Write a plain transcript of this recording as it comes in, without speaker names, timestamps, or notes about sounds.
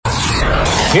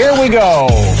Here we go.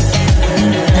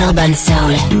 Urban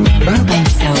Soul,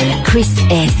 Chris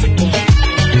S.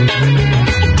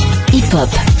 Hip Hop,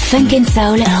 Funk and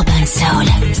Soul, Urban Soul.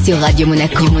 Sur Radio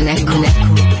Monaco.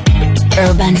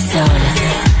 Urban Soul.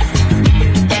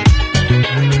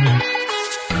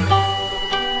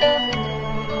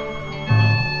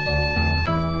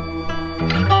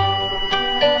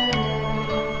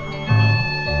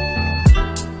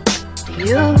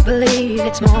 You believe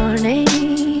it's morning,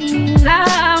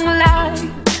 I'm alive,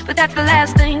 but that's the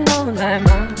last thing on my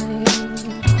mind.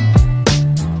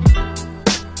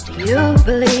 You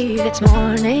believe it's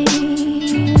morning,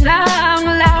 I'm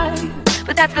alive,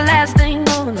 but that's the last thing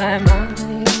on my mind.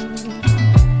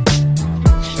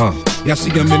 Y'all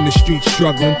see I'm in the street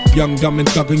struggling, young, dumb, and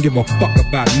thuggin', give a fuck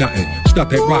about nothing.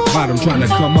 Stuck at rock bottom, trying to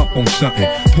come up on something.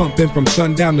 Pumping from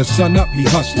sundown to sun up, he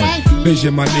hustling.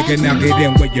 Vision, my nigga, now get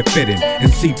in where you fitting.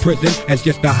 And see prison as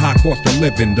just a high cost of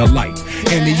living, the life.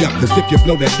 Ante up, cause if you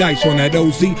blow that dice on that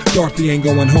OZ, Dorothy ain't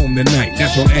going home tonight.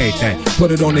 That's on everything. Put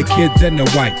it on the kids and the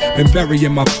wife. Been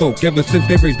burying my folk ever since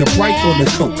they raised the price on the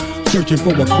coke. Searching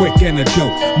for a quick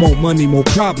antidote. More money, more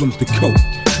problems to cope.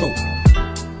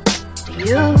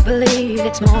 You believe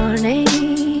it's morning,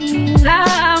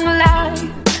 I'm alive,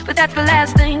 but that's the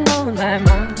last thing on my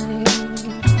mind.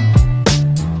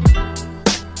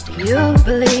 You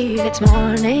believe it's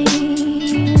morning,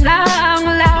 I'm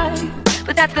alive,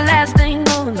 but that's the last thing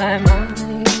on my mind.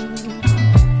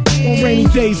 On rainy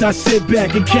days I sit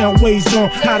back and count ways on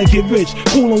how to get rich.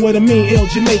 Coolin' with a mean, ill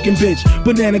Jamaican bitch.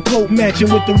 Banana coat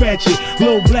matching with the ratchet.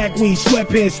 Low black weed,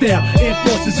 sweatpants style. Air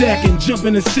Forces acting,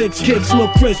 jumping in 6 kicks. Lil'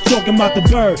 Chris talking about the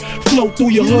bird. Float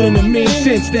through your hood in a mean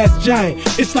sense, that's giant.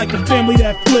 It's like the family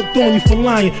that flipped on you for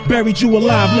lying. Buried you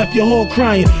alive, left your whole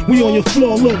crying. We on your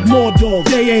floor, look, more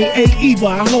dogs. They ain't A either,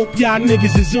 I hope y'all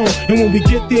niggas is on. And when we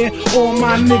get there, all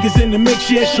my niggas in the mix,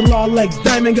 yeah, Shalal Legs.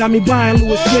 Diamond got me buying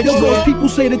Louis Switch. Yo, those people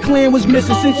say the clan was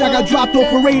missing since I got dropped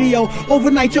off a radio.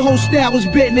 Overnight your whole style was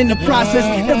bitten in the process.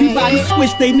 Everybody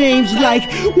switched their names like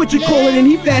what you call it, and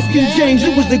he Faskin James.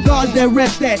 It was the guards that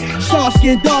rest that soft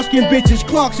skin, dark skin bitches.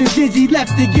 Clarks and Dizzy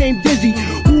left the game dizzy.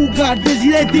 Who got busy?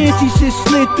 That dancey shit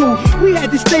slid through. We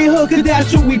had to stay hood cause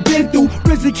that's what we been through.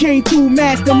 RZA came through,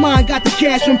 mastermind, got the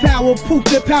cash from power. Poop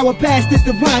the power past this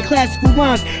divine. Classical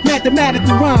rhymes,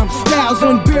 mathematical rhymes. Styles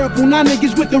unbearable, now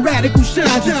niggas with the radical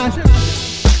shines.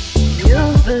 You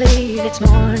believe it's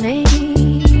morning,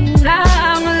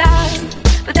 I'm alive,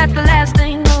 but that's the last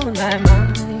thing on my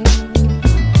mind.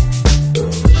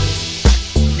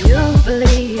 You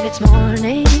believe it's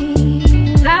morning,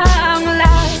 I'm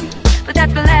alive, but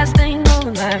that's the last thing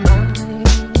on my mind.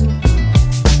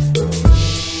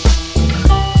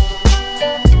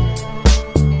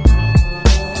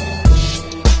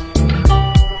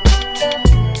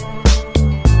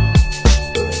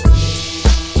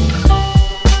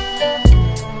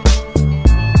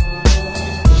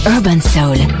 Urban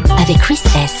Soul avec Chris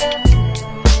S.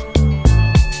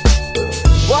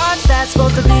 What's that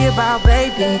supposed to be about,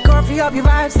 baby? Coffee up your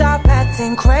vibe, stop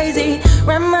acting crazy.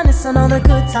 Reminisce on all the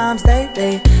good times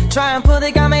lately. Try and pull,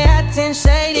 they got me acting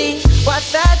shady.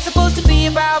 What's that supposed to be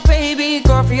about, baby?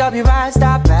 Coffee up your vibe,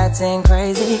 stop acting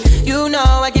crazy. You know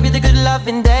I give you the good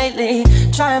loving daily.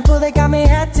 Try and pull, they got me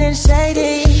acting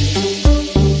shady.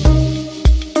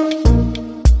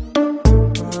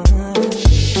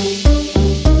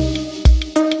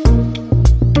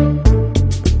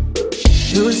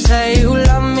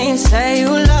 Say you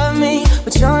love me,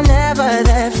 but you're never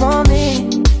there for me.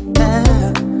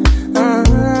 Yeah.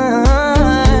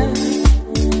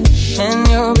 And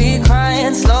you'll be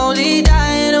crying, slowly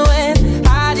dying when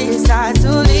I decide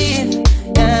to leave.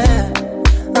 Yeah.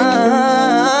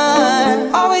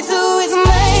 All we do is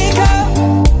make up,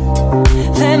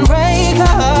 then break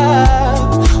up.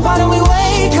 Why don't we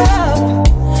wake up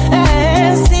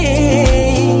and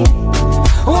see?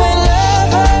 When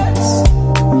love hurts,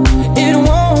 it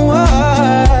won't work.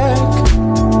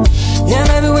 Yeah,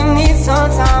 maybe we need some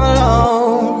time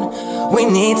alone. We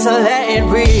need to let it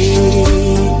breathe.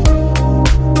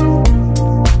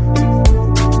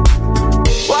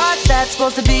 What's that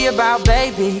supposed to be about,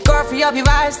 baby? Girl, free up your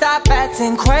vibe, stop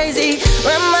acting crazy.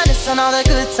 Reminisce on all the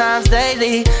good times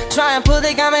lately. Try and pull,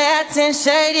 they got me acting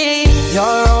shady.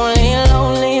 You're only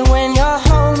lonely when you're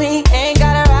homie. Ain't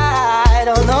gotta ride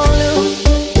on no loop.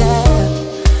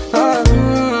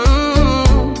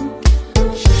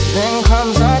 Then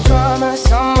comes our drama.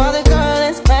 Some other girl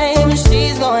is claiming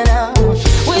she's going out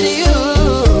with you.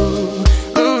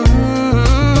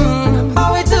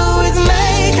 All we do is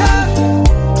make up,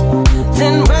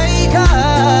 then break up.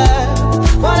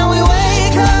 Why don't we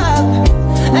wake up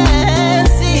and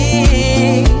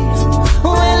see?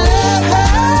 When love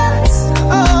hurts,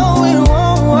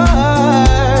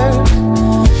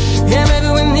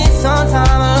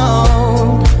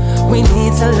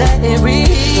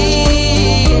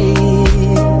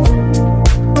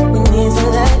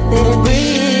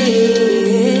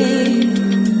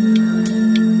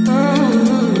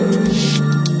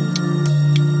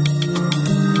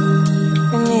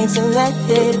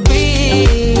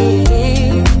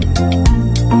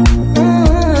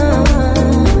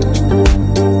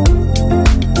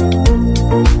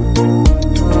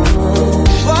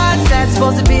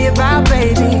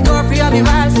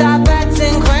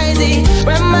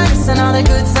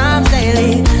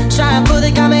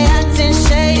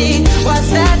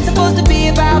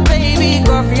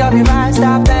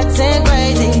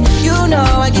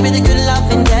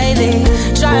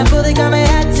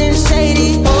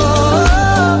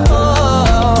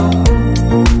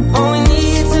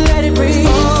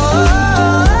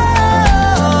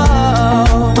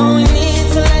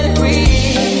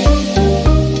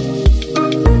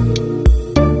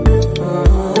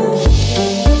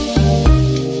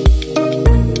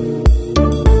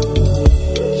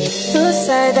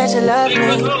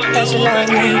 that you love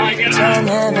me, but you'll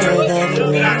never love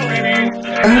me.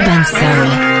 Urban Soul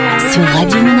sur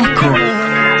Radio Monaco.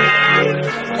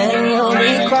 And you'll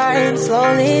be crying,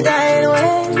 slowly dying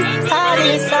when I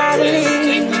decide to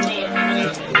leave.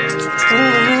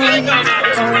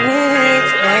 Only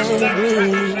to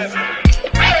breathe.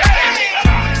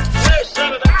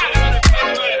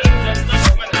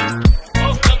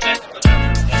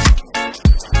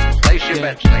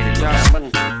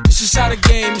 This is how the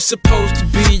game is supposed to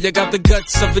be. I got the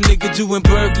guts of a nigga doing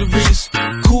burglaries.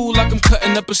 Cool like I'm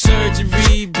cutting up a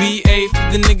surgery. BA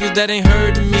for the niggas that ain't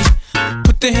heard of me.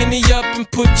 Put the Henny up and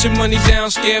put your money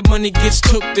down. Scared money gets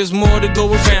took, there's more to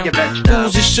go around.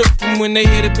 Fools are shook from when they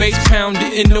hear the bass pound.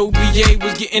 Didn't know BA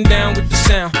was getting down with the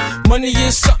sound. Money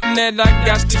is something that I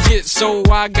got to get, so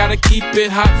I gotta keep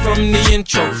it hot from the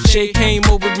intro. Shay came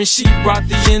over and she brought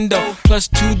the endo. Plus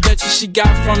 2 Dutchies she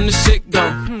got from the sit-go.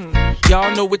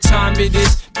 Y'all know what time it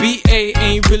is. BA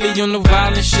ain't really on no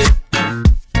violent shit.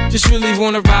 Just really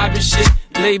wanna vibe and shit.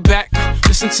 Lay back,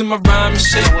 listen to my rhyme and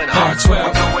shit. R12.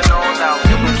 We're going all out,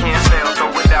 and we can't fail.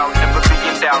 Throw it out, never be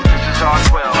in doubt. This is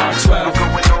R12. We're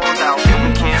going all out, and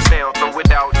we can't fail. Throw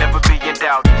it out, never be in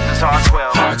doubt. This is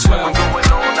R12. We're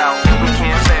going all out, and we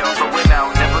can't fail. Throw it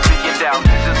out, never be in doubt.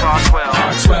 This is R12.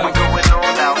 We're going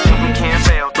all out, and we can't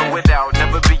fail. Throw it out,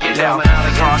 never be in doubt. This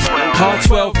is R12.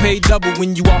 R12 pay double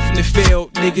when you off in the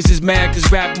field. Niggas is mad cause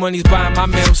rap money's buying my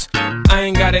meals. I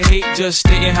ain't gotta hate, just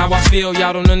stating how I feel.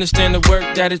 Y'all don't understand the work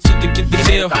that it took to get the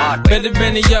deal. Better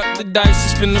Benny up, the dice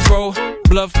is finna roll.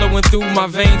 Blood flowing through my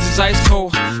veins is ice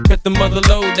cold. Bet the mother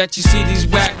load that you see these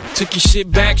whack. Took your shit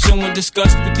back, showing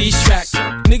disgust with these tracks.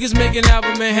 Niggas make an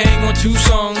album and hang on 2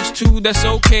 songs. 2 that's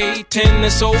okay, 10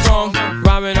 that's so wrong.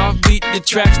 Rhyming off beat the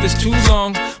tracks that's too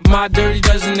long. My dirty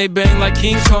dozen, they bang like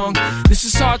King Kong. This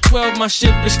is R12, my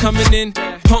ship is coming in.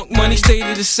 Punk money stay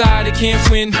to the side, it can't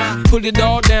win. Put it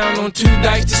all down on 2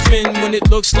 dice to spin. When it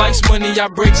looks like money, I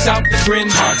breaks out the grin.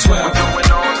 R12. We're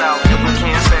going all out, and we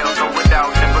can't fail. Throw it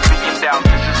out, never be in doubt.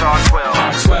 This is R12.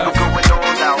 We're going all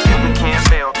out, and we can't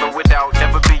fail. Throw it out,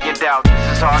 never be in doubt.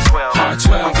 This is R12.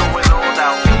 We're going all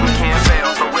out, and we can't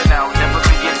fail. Throw it out, never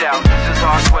be in doubt. This is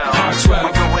R12.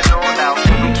 We're going all out,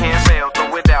 and we can't fail.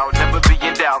 Throw it out, never be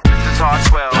in doubt. This is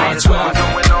R12. We're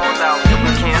going all out, and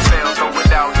we can't fail. Throw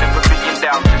it out, never be in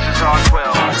doubt. This is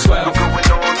R12. We're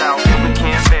going all out, and we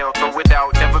can't fail. Throw it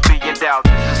out, never be in doubt.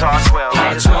 This is R12.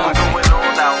 We're going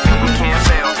all out, and we can't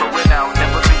fail. Throw it out,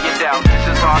 never be in doubt. This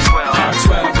is R12.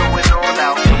 We're going all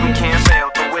out, and we can't fail.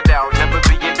 Throw it out, never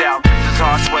be in doubt. This is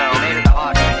R12. Made it the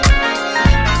hard way.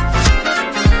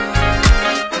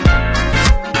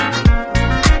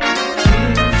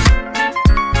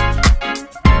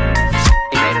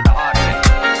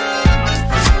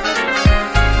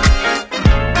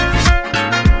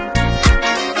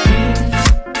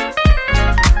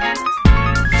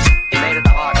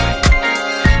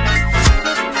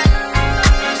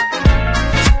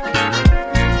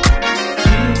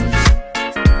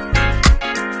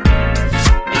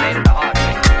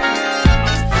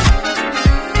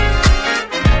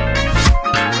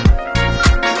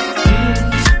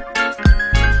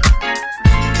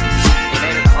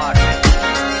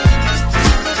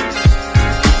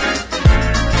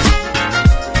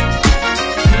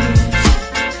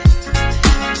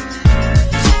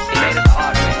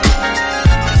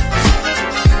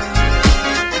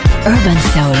 Urban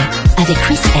Soul avec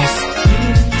Chris S.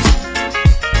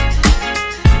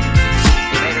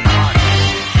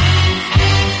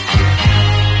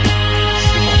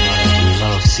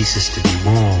 Love ceases to be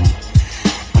warm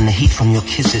when the heat from your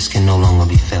kisses can no longer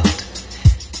be felt.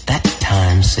 That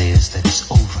time says that it's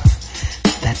over.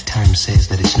 That time says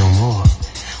that it's no more.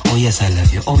 Oh yes, I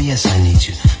love you. Oh yes, I need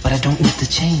you. But I don't need the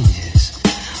changes.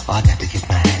 Oh, I got to get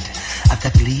my head. I've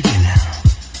got to leave you now.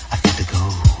 I've got to go.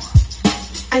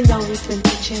 I know we've been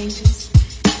through changes,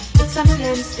 but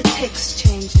sometimes it takes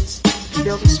changes to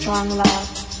build a strong love,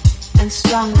 and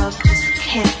strong love just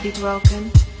can't be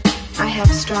broken. I have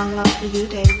strong love for you,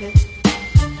 David.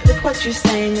 But if what you're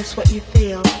saying is what you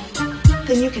feel,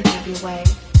 then you can have your way,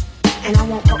 and I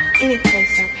won't go any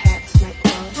place our paths might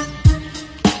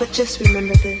cross. But just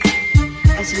remember this,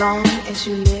 as long as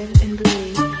you live and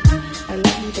breathe, I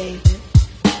love you, David.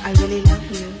 I really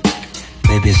love you.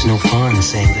 Baby, it's no fun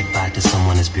saying goodbye to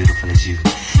someone as beautiful as you.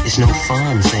 It's no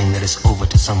fun saying that it's over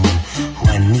to someone who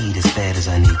I need as bad as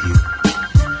I need you.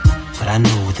 But I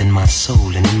know within my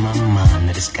soul and in my mind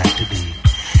that it's got to be.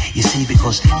 You see,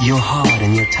 because your heart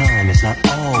and your time is not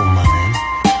all mine,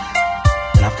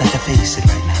 and I've got to face it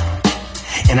right now.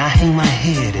 And I hang my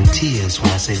head in tears when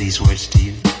I say these words to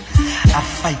you. I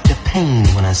fight the pain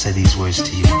when I say these words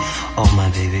to you. Oh my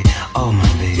baby, oh my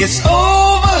baby. It's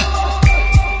over.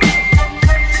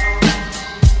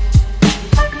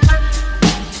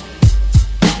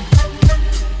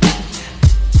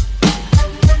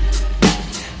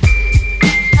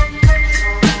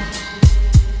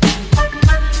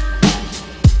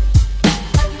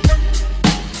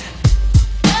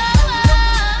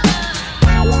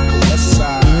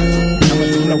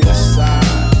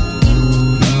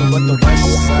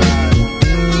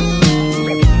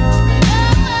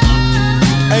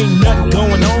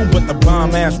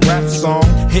 Ass rap song,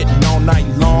 hitting all night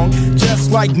long.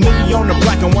 Just like me on the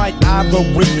black and white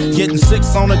ivory, getting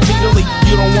 6 on a G to leap.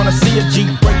 You don't wanna see a G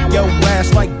break your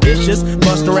ass like dishes,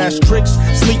 bust her ass tricks,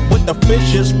 sleep with the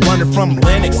fishes, running from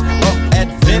Lennox up at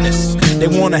Venice. They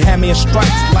wanna have me in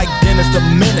stripes like Dennis the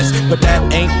Menace, but that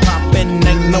ain't poppin',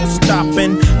 ain't no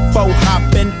stopping. Faux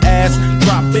hopping, ass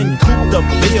dropping, cool the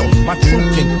bill. My truth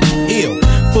can heal.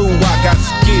 Fool, I got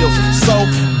skills. So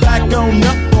back on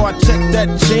up, or I check that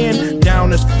chin.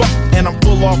 Down as fuck, and I'm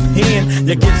full off hand.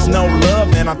 You gets no love,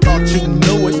 and I thought you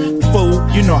knew it. Fool,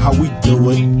 you know how we do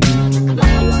it.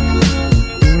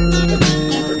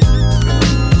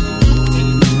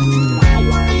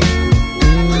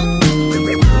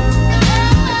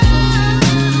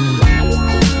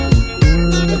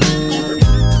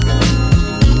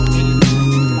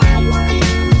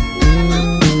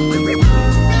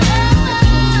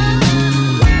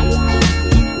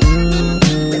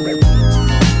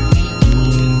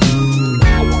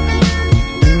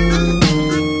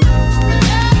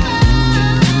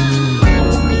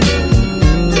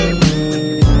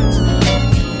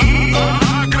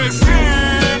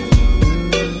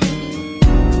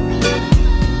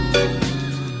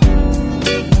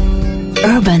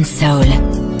 Urban Soul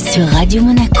sur Radio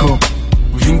Monaco.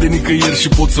 Vin de nicăieri și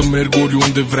pot să merg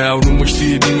oriunde vreau. Nu mă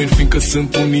știe nimeni, fiindcă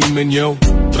sunt un nimeni eu.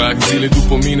 Trag zile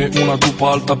după mine, una după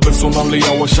alta. Personal le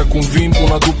iau așa cum vin,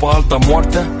 una după alta.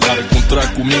 Moartea are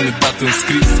contract cu mine dat în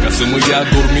scris, ca să mă ia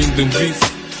dormind în vis.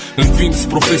 Învins,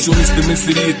 profesionist de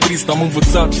meserie trist. Am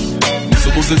învățat să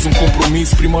dozez un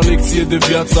compromis. Prima lecție de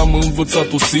viață am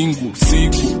învățat-o singur.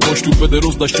 Sigur, nu știu pe de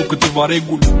rost, dar știu câteva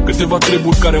reguli, câteva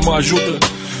treburi care mă ajută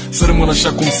să rămân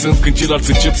așa cum sunt. Când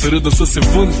ceilalți încep să râdă, să se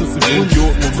vând, eu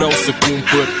nu vreau să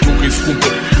cumpăr, nu că-i scumpă.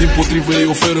 Dimpotrivă ei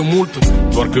oferă multă,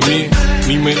 doar că mie,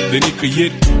 nimeni de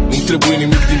nicăieri nu-mi trebuie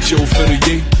nimic din ce oferă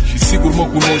ei. Și sigur mă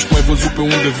cunoști, m-ai văzut pe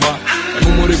undeva, dar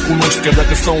nu mă recunoști chiar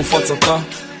dacă stau în fața ta.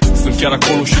 Sunt chiar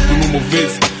acolo și tu nu mă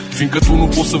vezi, fiindcă tu nu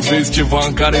poți să vezi ceva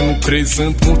în care nu crezi.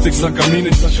 Sunt mulți exact ca mine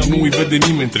și nu îi vede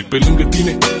nimeni. Trec pe lângă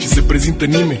tine și se prezintă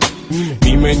nimeni.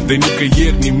 Nimeni de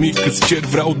nicăieri, nimic îți cer.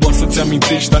 Vreau doar să-ți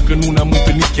amintești dacă nu ne-am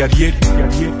întâlnit chiar ieri.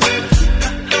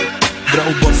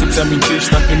 Vreau doar să-ți amintești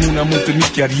dacă nu ne-am întâlnit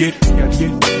chiar ieri.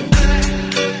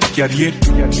 Chiar ieri.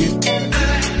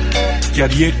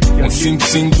 Chiar ieri. Mă simt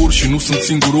singur și nu sunt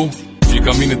singur om. Cei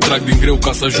ca mine trag din greu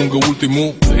ca să ajungă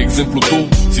ultimul. De exemplu tu,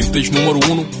 țintești numărul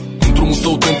 1. În drumul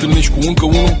tău te întâlnești cu încă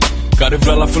unul care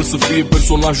vrea la fel să fie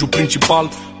personajul principal.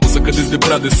 O să cădeți de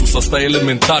prea de sus, asta e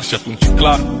elementar. Și atunci e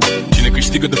clar, cine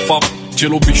câștigă de fapt,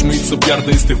 cel obișnuit să piardă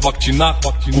este vaccinat.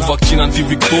 Cu vaccin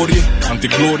anti-victorie,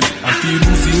 anti-glorie,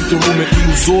 anti-iluzii într-o lume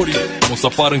iluzorie. O să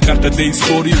apară în cartea de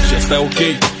istorie și asta e ok,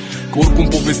 că oricum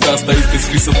povestea asta este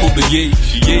scrisă tot de ei.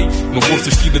 Și ei nu vor să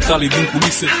știi detalii din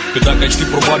culise, că dacă ai ști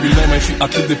probabil n-ai mai fi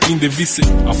atât de plin de vise.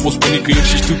 Am fost pe nicăieri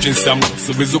și știu ce înseamnă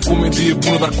să vezi o comedie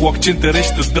bună, dar cu accente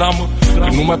rește dramă. Că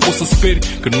nu mai poți să speri,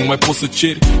 că nu mai poți să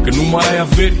ceri, că nu mai ai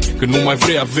averi, că nu mai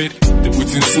vrei averi. Te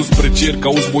uiți în sus spre cer,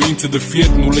 cauți voințe de fier,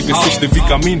 nu le găsești de vii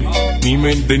ca mine,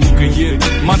 nimeni de nicăieri.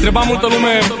 M-a întrebat multă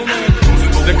lume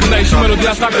de când ai ieșit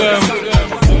melodia asta, că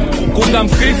cum de-am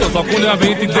scris-o sau cum de-a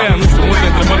venit ideea, nu știu, multe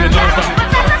întrebări de genul ăsta.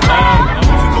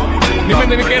 Nimeni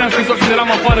de nicăieri am scris-o când eram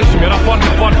afară și mi-era foarte,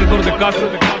 foarte dor de casă.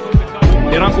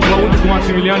 Eram cu Claudiu, cu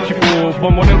Maximilian și cu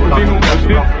Bombonel, cu Dinu,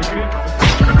 știți?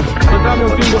 Stăteam eu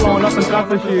singur la un dat în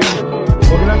casă și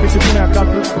mă gândeam că ce pune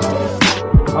acasă.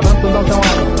 Aveam să-mi dau seama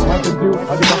mai târziu,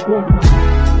 adică acum.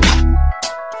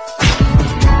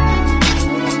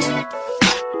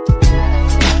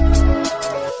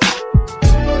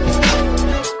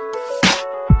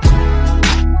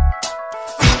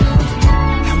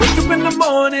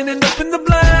 Morning and up in the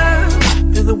blind,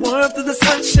 feel the warmth of the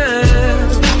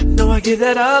sunshine. Know I give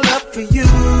that all up for you.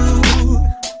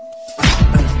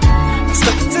 I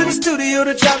stepped into the studio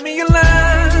to drop me a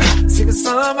line, sing a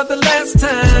song about the last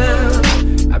time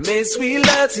I made sweet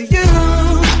love to you,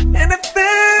 and it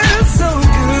feels so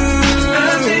good.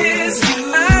 I miss you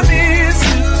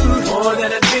more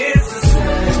than I miss the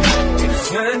sun. If the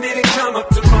sun didn't come up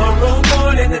tomorrow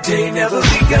morning, the day never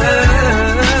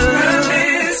begun.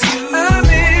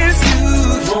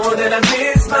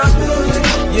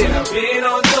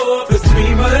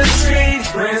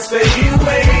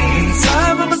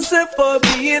 upset for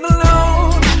being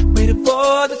alone, waiting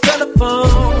for the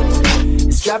telephone.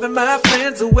 It's driving my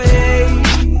friends away.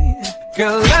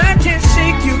 Girl, I can't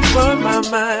shake you from my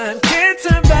mind. Can't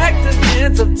turn back the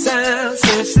hands of time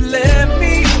since you left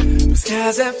me. The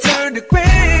skies have turned to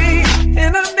gray,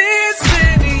 and I'm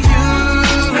missing you.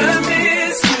 I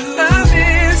miss you, I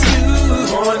miss you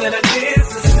more than I miss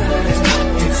the sun.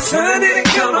 If the sun didn't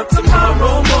come up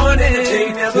tomorrow morning,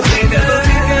 they never begun.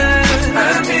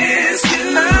 I miss you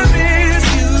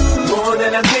more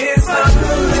than I miss my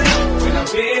hood. When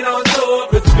I've been on tour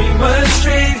for 3 months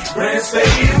straight, friends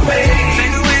fade away,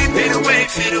 fade away, fade away,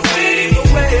 fade away,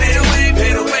 fade away,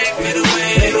 fade away, fade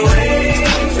away, fade away,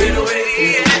 fade away,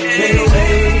 fade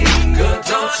away. Girl,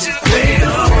 don't you fade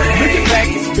away. Looking back,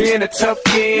 it's been a tough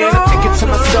year. I'm thinking to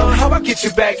myself, how I get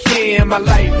you back here in my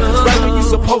life, right where you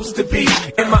supposed to be,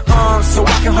 in my arms, so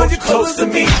I can hold you close to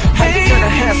me. How you gonna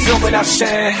have sun without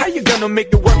shine? How you gonna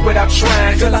make it work without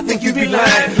trying? Girl, I think you be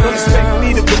lying. Don't expect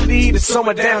me to believe that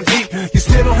somewhere down deep you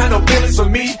still don't have no feelings for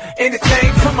me.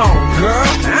 Anything, come on, girl.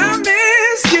 I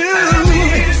miss you,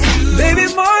 baby,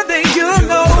 more than you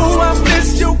know. I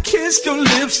miss your kiss, your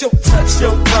lips, your touch,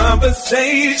 your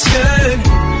conversation.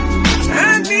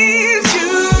 I need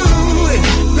you,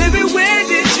 baby. Where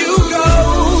did you go?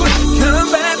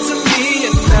 Come back to me,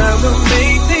 and I will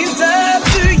make things up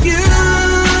to you.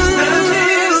 I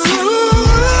miss you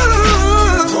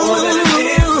more than I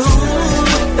miss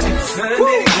the sun.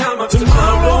 Didn't come up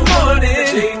tomorrow morning.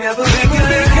 They never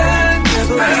begun.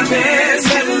 I miss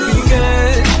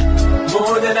begun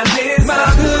more than I miss my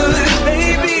hood,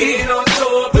 baby. Been on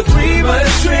tour for 3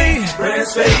 months straight.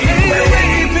 Friends fade away,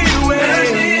 fade away.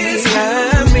 I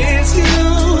miss you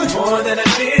more than I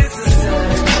miss the sun.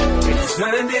 If the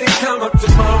sun didn't come up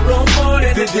tomorrow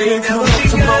morning, it didn't come up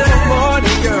tomorrow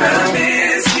morning, girl. I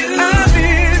miss you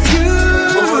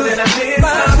more than I miss my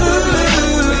hood.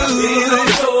 Been on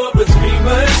tour for 3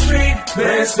 months straight.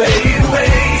 Friends fade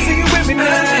away. Sing it with me now.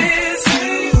 I miss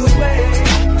you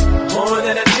more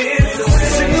than I miss the sun.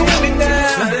 Sing it with me now.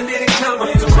 The sun didn't come up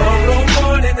tomorrow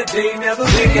morning, the day never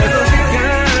begun.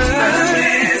 I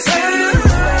miss you.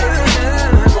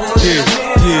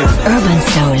 Urban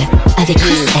Soul avec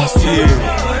Chris S.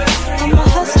 I'm a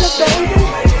hustler, baby.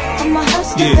 I'm a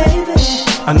hustler, baby.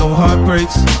 I know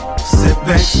heartbreaks,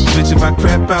 setbacks. Bitch, if I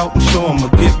crap out, I'm sure I'ma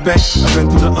get back. I've been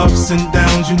through the ups and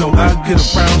downs, you know I get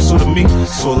around. So to me,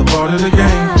 it's all a part of the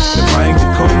game. If I ain't the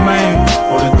co-main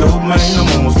or the dope man, I'm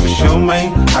almost for sure,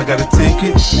 man. I gotta take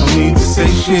it, no need to say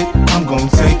shit, I'm gon'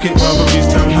 take it. Robberies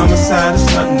turn homicide, it's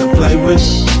nothing to play with.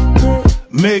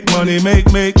 Make money, make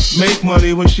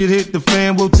money. When shit hit the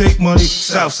fan, we'll take money.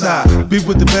 Southside, be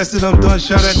with the best of them, done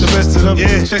shot at the rest of them.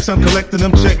 Yeah, checks, I'm collecting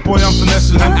them, check, boy, I'm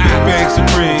finessing them. Big bags of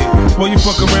bread, boy, you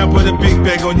fuck around, put a big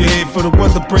bag on your head for the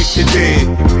weather break your dead.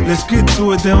 Let's get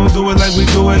to it, they don't do it like we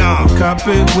do it. Cop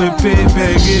it, whip it,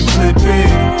 bag it, flip it.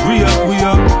 We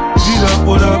up, G'd up,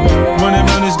 what up? Running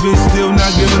around this bitch, still not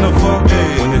giving a fuck.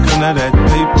 Hey, when it come to that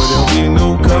paper, there'll be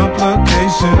no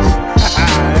complications.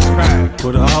 That's right.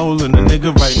 Put a hole in the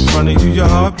nigga right in front of you, your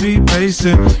heartbeat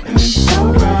pacing, and it's so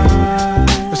right.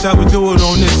 That's how we do it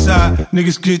on this side.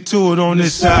 Niggas get to it on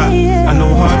this side. I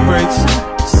know heartbreaks,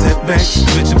 setbacks.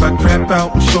 Bitch, if I crap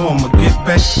out, I'm sure I'ma get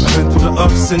back. I've been through the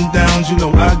ups and downs, you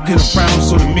know I get around.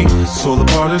 So to me, it's all a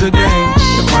part of the game.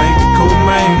 If I ain't the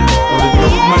co-main or the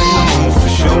dope man, I'm almost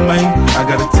for sure, man. I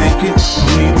gotta take it,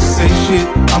 no need to say shit,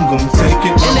 I'm gon' take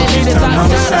it. Turn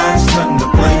homicide, it's nothing to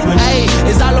play with. Hey,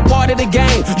 it's all a part of the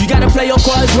game. You gotta play your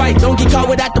cards right. Don't get caught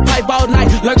without the pipe all night.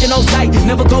 Lurking on sight,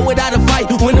 never go without a fight.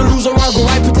 Win or lose or wrong, go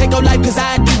right, protect your life. Cause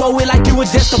I do it like it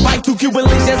was just a bite. 2 Cuban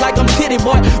links just like I'm titty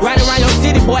boy. Right around your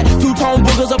city boy. 2-tone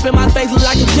boogers up in my face look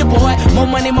like a chip boy. More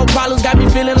money, more problems, got me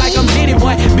feeling like I'm Diddy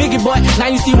boy. Biggie boy, now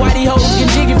you see why these hoes get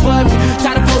jiggy for me.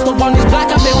 Try to post up on this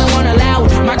block, I bet we won't allow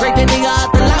it. Migrate that nigga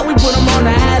out the lot, we put him on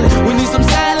the island. We need some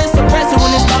silence, suppress it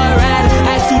when it start riding.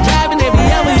 Ask you driving if he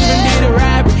ever even did a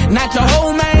robbery. Not your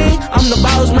whole man, I'm the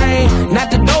boss man. Not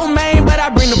the domain, but I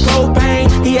bring the propane.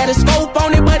 He had a scope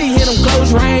on it, but he hit him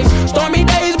close range. Stormy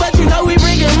days, but you know we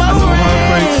bringing more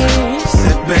rain.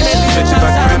 Setbacks, bitch, if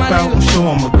I crap out, I'm sure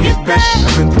I'ma get back.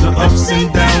 I've been through the ups and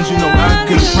downs, you know I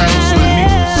get around. So to me,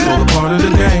 it's all a part of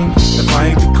the game. If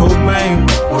I ain't the co-main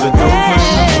or the dope man,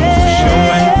 I'm almost for sure,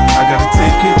 man. I gotta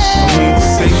take it, no need to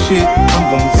say shit, I'm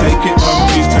gon' take it.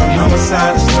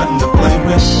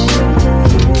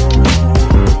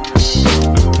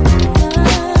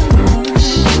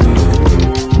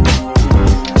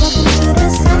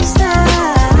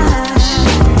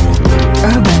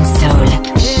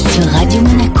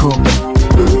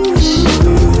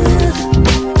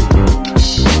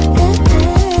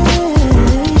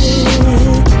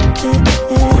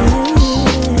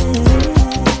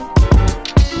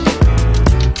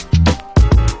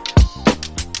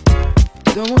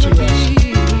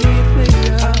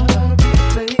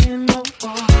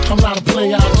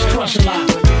 play out, just crush a lot.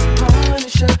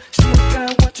 Punisher, still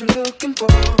got what you're looking for.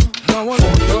 From a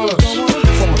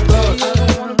thug. I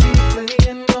don't wanna be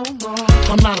playing no more.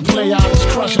 I'm not a player, I just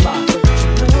crush a lot. No,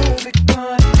 Big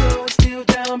Pun Joe is still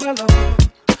down below.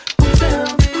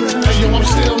 Hey, yo, I'm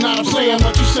still not a player,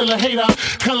 but you still a hater.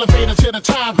 Elevator to the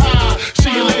top high.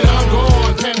 See you later, I'm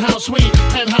gone. Penthouse suite,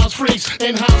 penthouse freaks,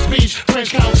 in-house beach,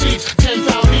 French couch seats,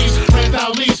 10,000 east, rent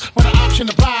out lease, with an option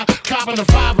to buy. Copping the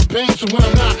 5 of Benz, so when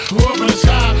I'm not, up in the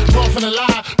sky, off in the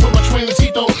lie. Put my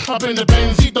Twincito up in the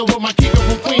Benzito with my Kiko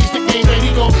from Queens, nickname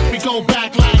Benito. We go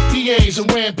back like PAs and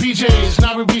wearing PJs.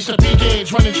 Now we reach the P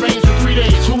gauge, running trains for 3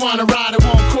 days. Who wanna ride? It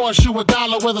won't cost you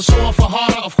 $1. Whether sore for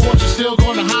harder, of course you're still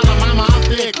gonna holler. Mama, I'm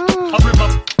thick. I rip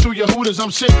up through your hooters,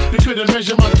 I'm sick. You couldn't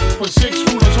measure my with 6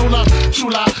 rulers. Hold up,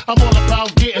 Shula, I'm all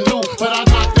about getting loot, but I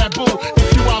knock that bull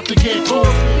if you out to get cool.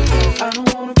 I don't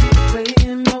wanna be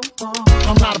playing no more.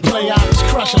 I'm not a player, I just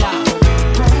crush a lot.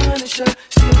 Punisher,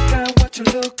 still got what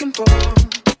you're looking for.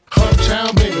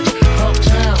 Uptown, baby,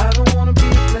 uptown. I don't wanna be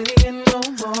playing no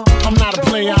more. I'm not a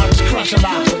player, I just crush a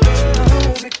lot.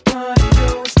 No, Big Pun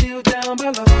Joe is still down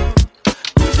below.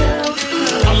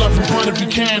 I love from one if you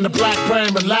can, the black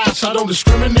brand, relax, I don't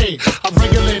discriminate. I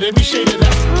regulate every shade of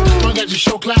that. Long as you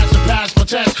show class and pass my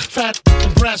test. Fat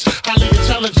and breasts, highly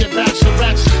intelligent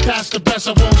bachelorettes. That's the best,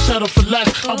 I won't settle for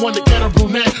less. I want to get a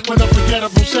brunette with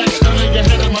unforgettable sex. I lay your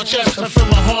head on my chest, I feel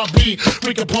my heartbeat.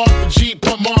 We can park the Jeep,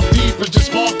 put more deep, and just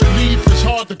spark the leaf. It's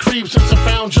hard to creep since I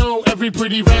found Joe. Every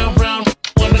pretty round brown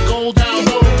wanna go down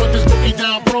low. Put this boogie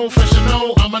down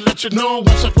professional. I'ma let you know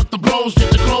once I put the blows.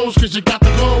 Get your clothes, cause you got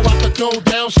to go. I could go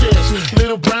downstairs.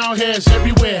 Little brown hairs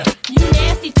everywhere. You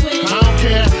nasty twin. I don't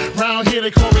care. Round here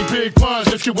they call me Big Puns.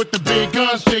 If you with the big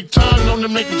guns, big tongue, known to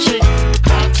make a chick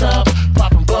hot tub,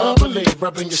 poppin' bubbly,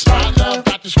 rubbing your spot love.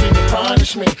 Got to scream and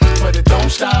punish me, but it don't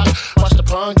stop. Watch the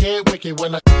pun get wicked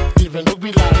when I even look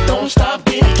be like, don't stop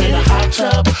getting in a hot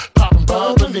tub, poppin'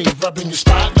 bubbly, rubbing your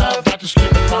spot love. Got to scream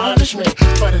and punish me,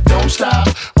 but it don't stop.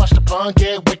 Watch the pun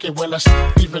get wicked when I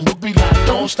even look be like,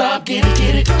 don't stop, get it,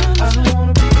 get it. I don't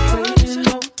wanna be playing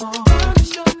no more.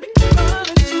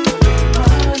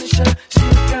 Punisher,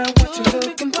 still got what you're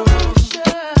looking for.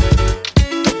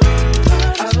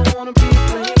 I don't wanna be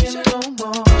playing no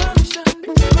more.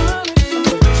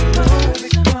 No,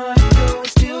 Big Pun Joe is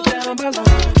still down below.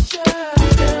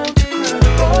 Down to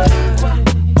crowd.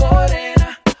 Morena,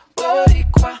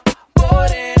 Boricua,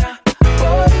 Morena,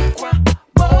 Boricua,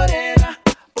 Morena,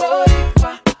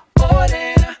 Boricua,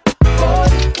 Morena,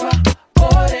 Boricua,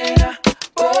 Morena,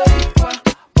 Boricua,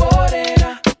 Morena.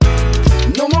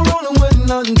 No more rolling with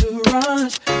nothing to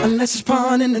rush, unless it's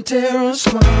pawn in the terror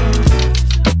squad.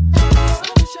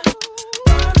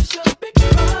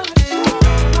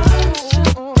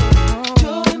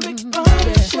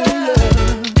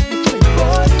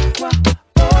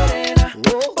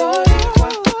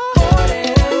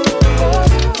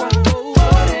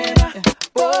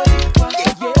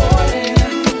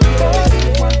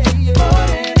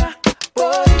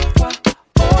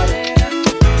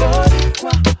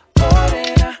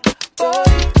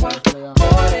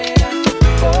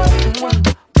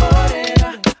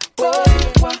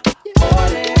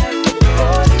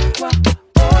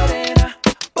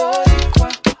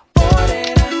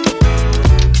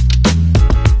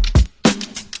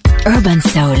 Urban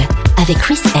Soul avec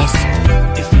Chris S.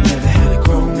 If you never had a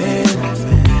grown man,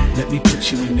 let me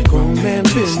put you in the grown man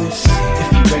business.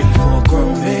 If you ready for a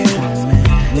grown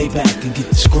man, lay back and get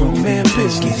this grown man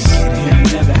business. If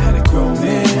you never had a grown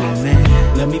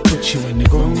man, let me put you in the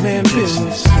grown man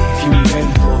business. If you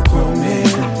ready for a grown man,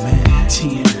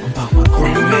 TM about my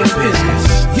grown man business.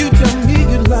 You tell me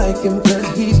you like him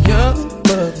cause he's young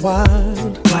but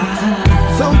wild.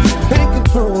 So you can't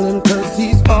control him cause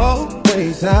he's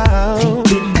always out.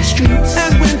 Deep in the streets.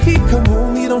 And when he come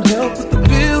home he don't help with the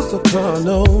bills or car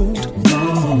load.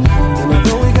 And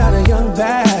although he got a young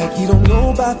back, he don't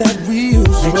know about that real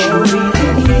road.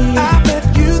 I bet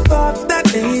you thought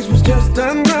that age was just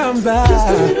done round by.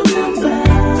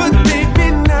 But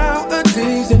baby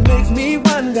nowadays it makes me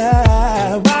wonder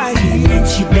why he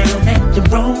let you down at the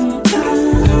wrong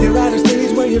time. You're at a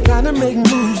stage where you're trying to make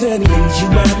moves and he lays you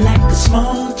out like a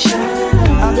small child.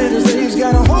 I bet his age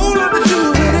got a whole lot to do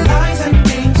with it. Lies and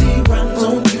things he runs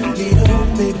on you, get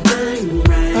up, baby. I'm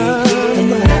right. And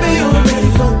whenever you're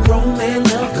ready for grown man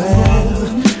love,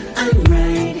 I'm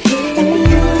right. And when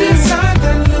you decide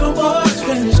that little boy's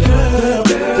finished, girl,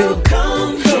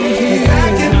 come here. I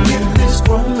can get this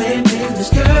grown man in this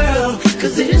girl,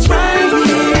 cause it's right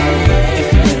here. If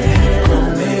you never had a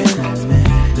grown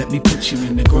man, let me put you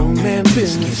in the grown man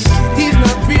business. He's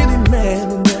not really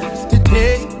man enough to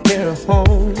take care of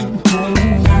home.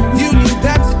 You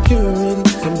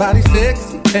somebody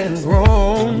sexy and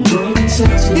grown. He's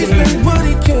been what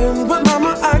he can, but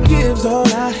mama, I gives all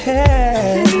I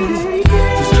have.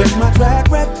 Just check my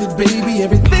track record, baby.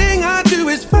 Everything I do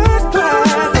is first class.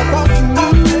 I thought you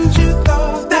knew that you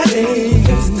thought that age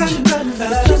was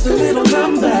just a little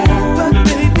number. But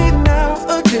baby,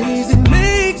 nowadays it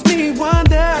makes me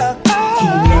wonder. He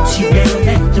lets you down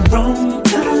at the wrong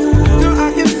time. Girl,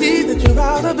 I can see that you're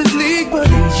out of his league, but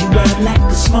plays you out like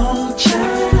a small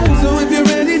child. So if you're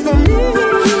ready for me,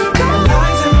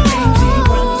 lies and things he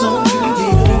runs on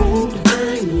you,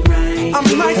 I'm right. I'm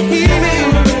like he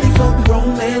ready for grown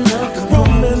man love,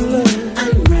 grown man love.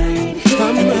 I'm right.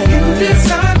 I'm right. You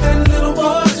decide that little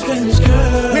boy's finished,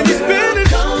 girl. When he's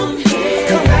finished, come here,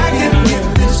 come back and get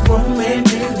this grown man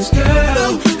and this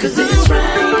girl, 'cause it's right.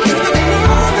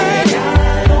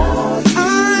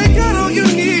 I got all you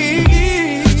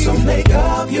need. So make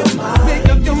up your mind. Make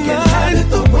up your mind. Have it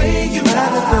the way you like.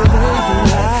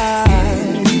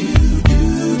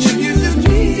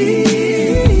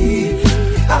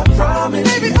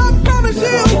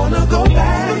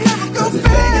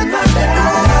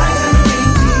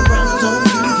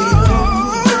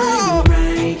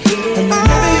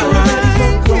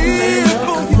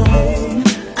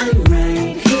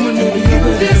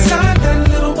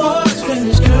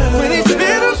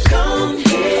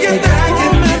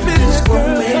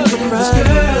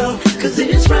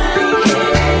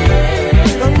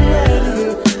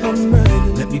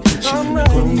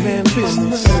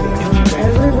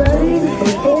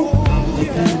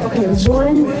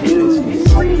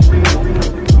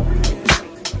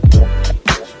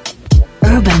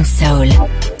 Urban Soul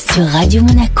sur Radio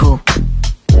Monaco.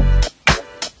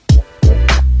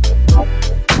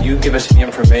 You give us the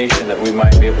information that we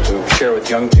might be able to share with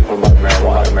young people about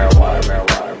marijuana.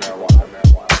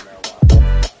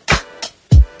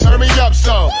 Turn me up,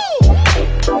 so.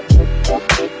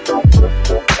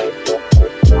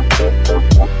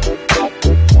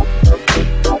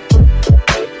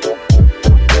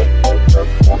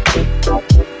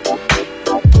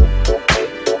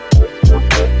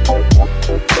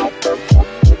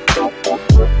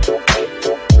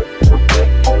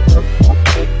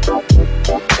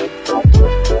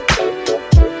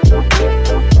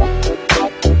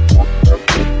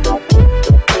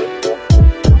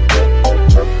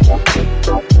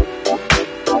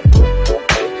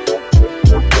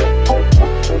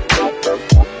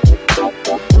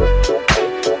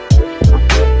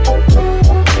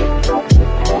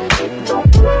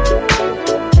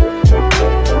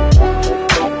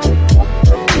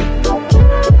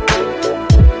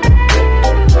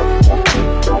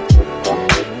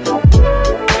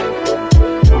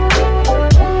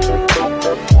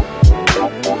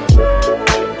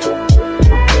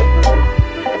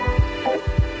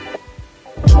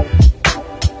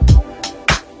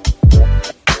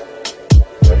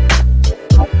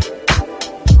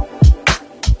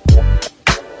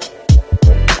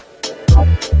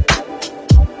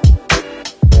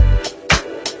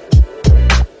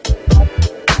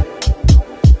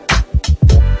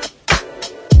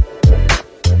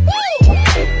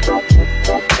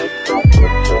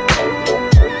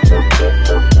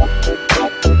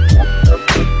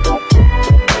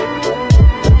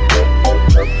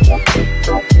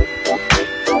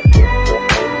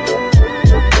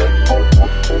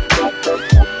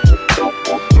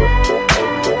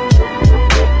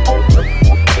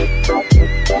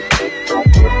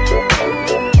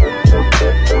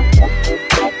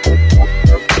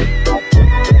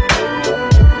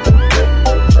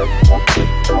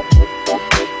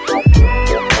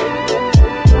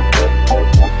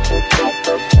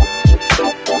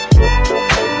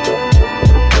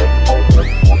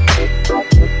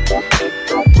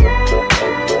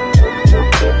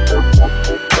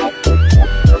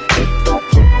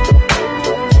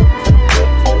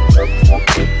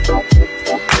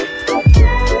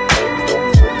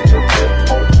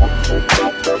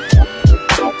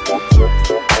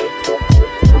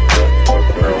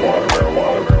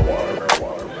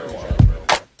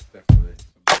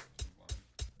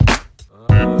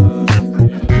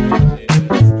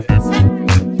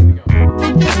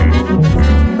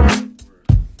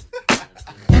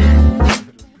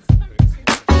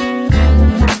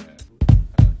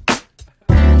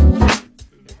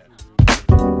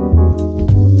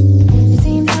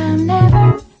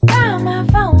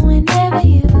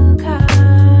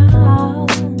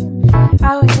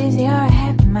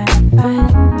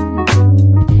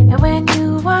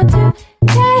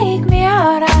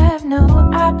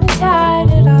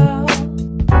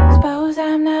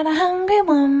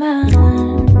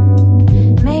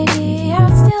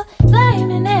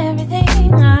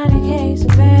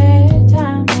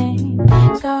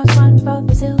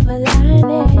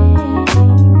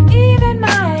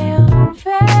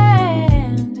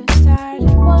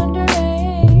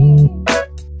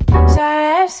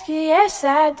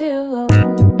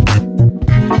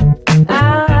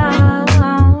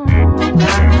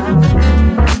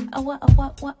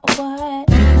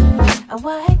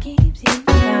 What keeps you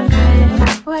coming?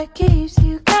 What keeps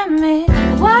you coming?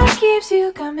 What keeps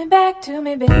you coming back to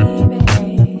me,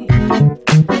 baby?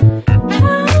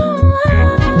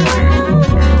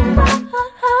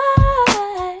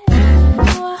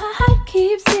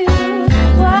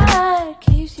 What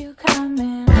keeps you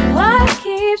coming? What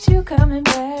keeps you coming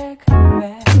back, coming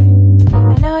back?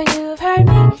 I know you've heard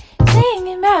me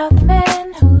singing about the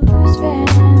man who spent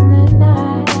the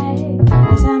night.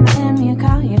 Some of them you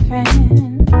call your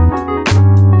friend.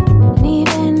 And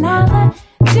even I'll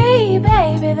agree,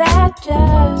 baby, that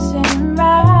just ain't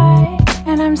right.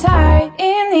 And I'm sorry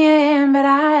in the end, but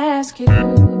I ask you.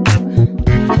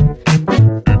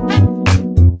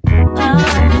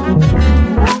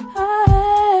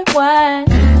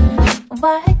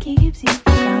 What keeps you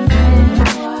coming?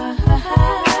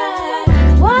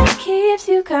 What keeps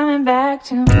you coming back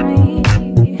to me?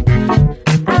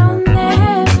 I'll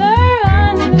never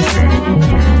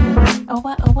understand.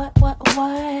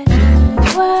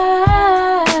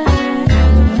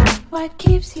 What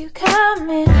keeps you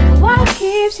coming? What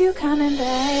keeps you coming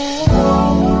back?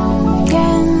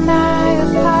 Can I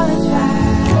apologize?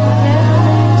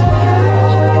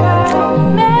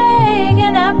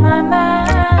 Making up my mind.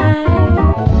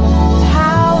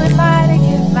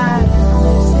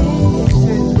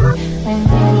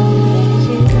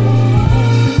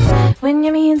 When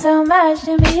you mean so much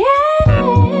to me,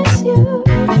 yes, you do.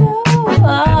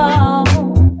 Oh,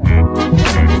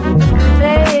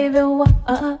 baby,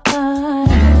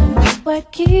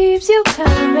 what keeps you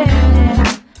coming?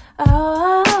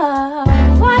 Oh,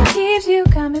 what keeps you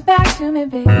coming back to me,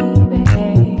 baby?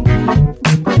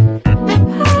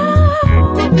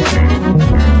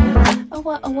 Oh,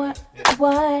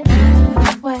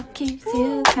 what keeps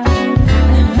you coming?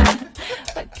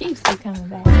 What keeps you coming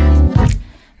back?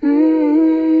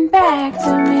 Back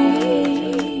to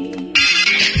me.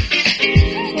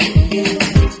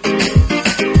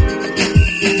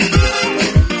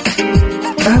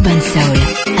 Urban Soul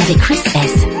avec Chris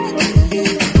S.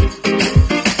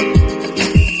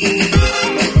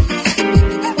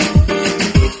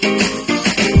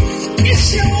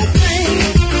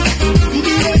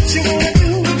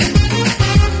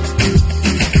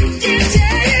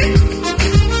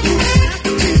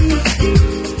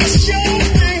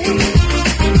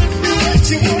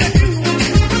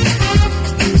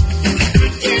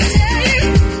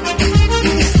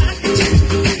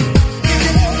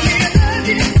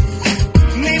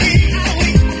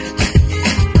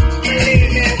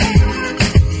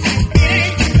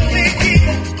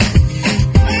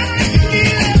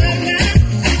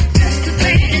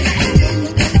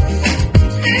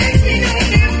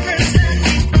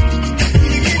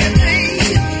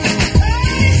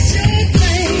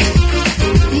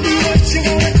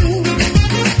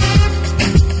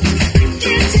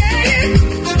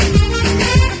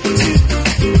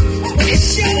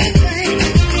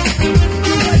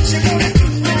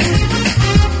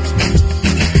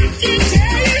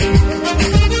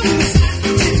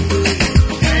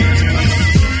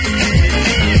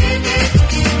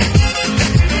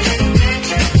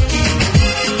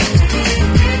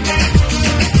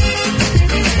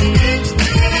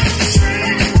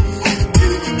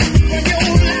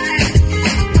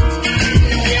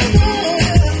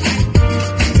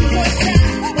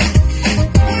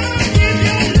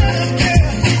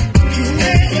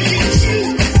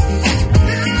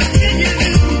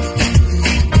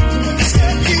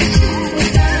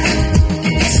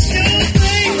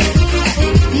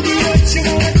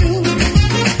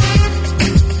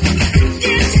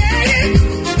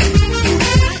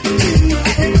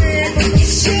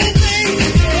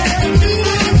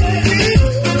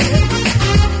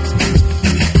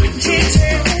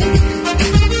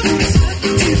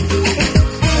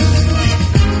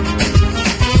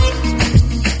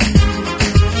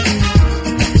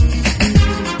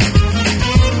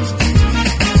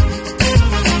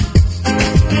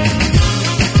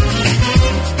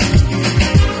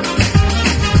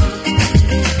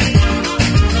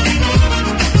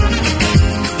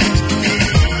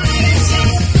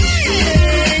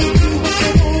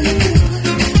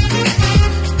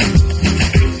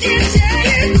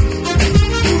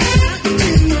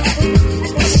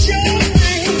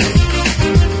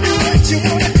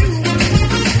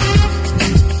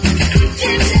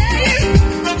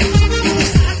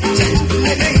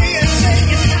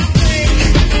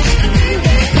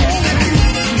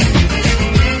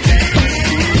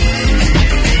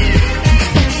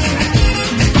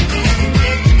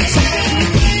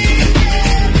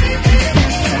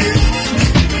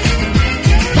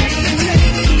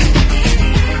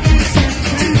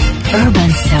 Urban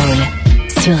Soul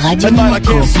sur Radio At night I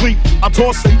Monaco. can't sleep, I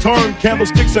toss and turn,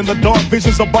 candlesticks in the dark,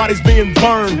 visions of bodies being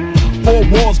burned. Four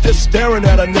walls just staring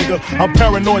at a nigga. I'm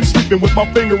paranoid, sleeping with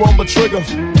my finger on the trigger.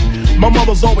 My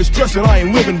mother's always stressing I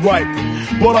ain't living right,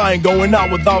 but I ain't going out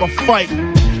without a fight.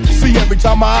 See, every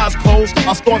time my eyes close,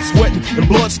 I start sweating and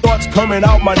blood starts coming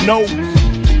out my nose.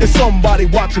 It's somebody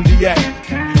watching the act,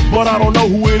 but I don't know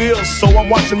who it is, so I'm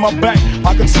watching my back.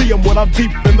 I can see him when I'm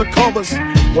deep in the covers.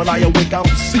 When I awake, I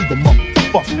don't see the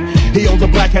motherfucker. He owns a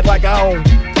black hat like I own,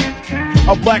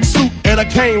 a black suit and a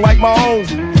cane like my own.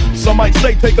 Some might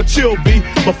say take a chill, B,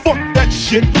 but fuck that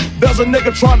shit. There's a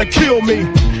nigga trying to kill me.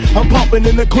 I'm popping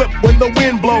in the clip when the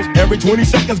wind blows. Every 20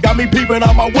 seconds got me peeping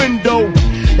out my window,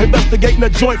 investigating the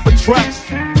joint for traps,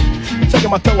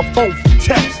 checking my telephone for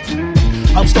texts.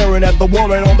 I'm staring at the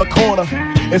woman on the corner.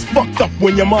 It's fucked up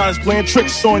when your mind's playing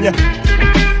tricks on you.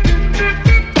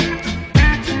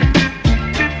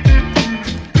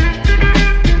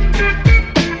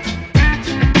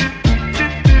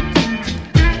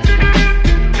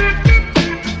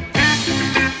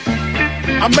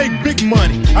 I make big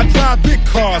money, I drive big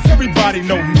cars, everybody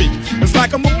know me. It's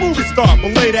like I'm a movie star,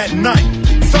 but late at night,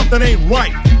 something ain't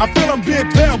right. I feel I'm being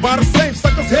tailed by the same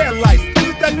sucker's headlights. Is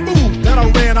it that fool that I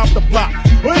ran off the block?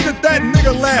 Or is it that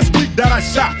nigga last week that I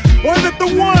shot? Or is it the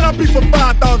one I beat for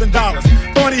 $5,000?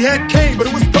 Thought he had cane, but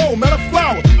it was gold, not a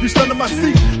flower. Reached under my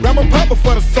seat, grabbed my papa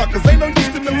for the suckers. Ain't no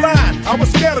use in the line, I was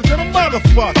scared than a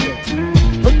motherfucker.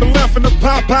 Hook the left in the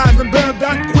Popeyes and bail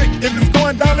down quick. If it's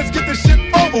going down, let's get this shit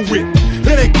over with.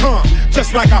 Here they come,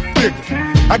 just like I figured.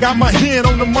 I got my hand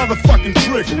on the motherfucking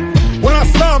trigger. When I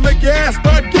saw him, make your ass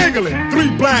start giggling.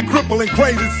 3 blind, crippling,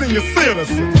 crazy senior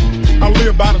citizens. I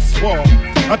live by the swamp.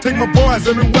 I take my boys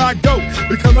everywhere I go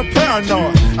because I'm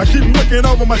paranoid. I keep looking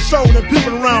over my shoulder and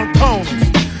peeping around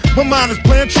corners. My mind is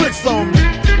playing tricks on me.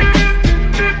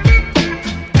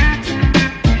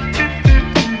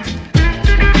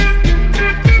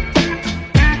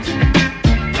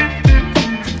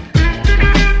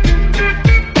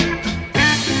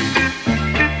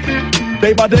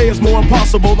 Day by day it's more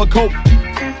impossible to cope.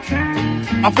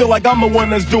 I feel like I'm the one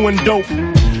that's doing dope.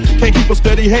 Can't keep a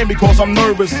steady hand because I'm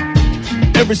nervous.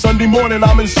 Every Sunday morning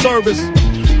I'm in service,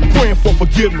 praying for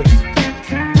forgiveness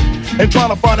and trying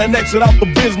to find an exit out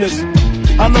the business.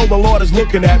 I know the Lord is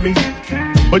looking at me,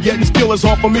 but yet and still it's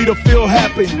hard for me to feel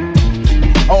happy.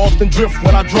 I often drift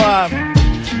when I drive,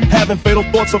 having fatal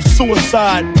thoughts of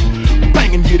suicide.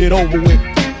 Bang and get it over with,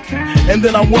 and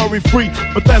then I'm worry free,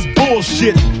 but that's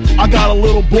bullshit. I got a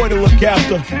little boy to look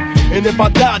after, and if I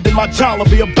die, then my child will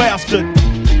be a bastard.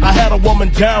 I had a woman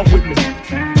down with me,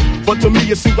 but to me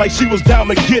it seemed like she was down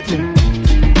to get me.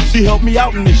 She helped me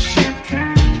out in this shit,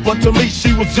 but to me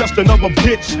she was just another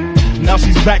bitch. Now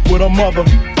she's back with her mother.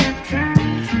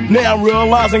 Now I'm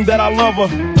realizing that I love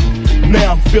her.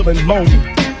 Now I'm feeling lonely.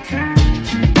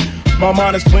 My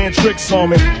mind is playing tricks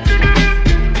on me.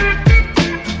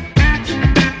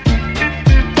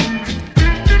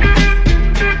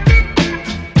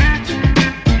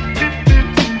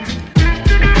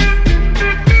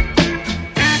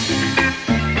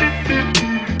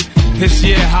 This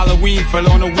year Halloween fell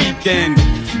on a weekend.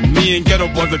 Me and Ghetto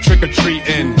Boys are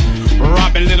trick-or-treating,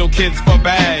 robbing little kids for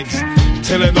bags,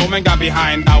 till an old man got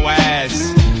behind our ass.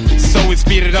 So we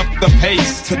speeded up the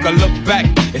pace, took a look back,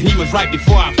 and he was right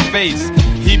before our face.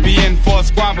 He'd be in for a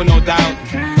squabble, no doubt,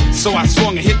 so I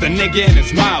swung and hit the nigga in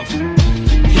his mouth.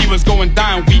 He was going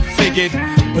down, we figured,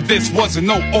 but this wasn't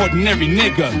no ordinary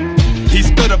nigga. He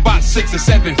stood about 6 or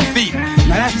 7 feet,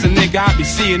 now that's the nigga I be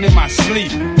seeing in my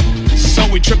sleep. So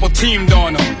we triple teamed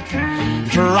on him,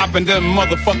 dropping them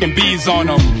motherfucking bees on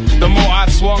him. The more I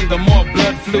swung, the more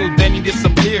blood flew. Then he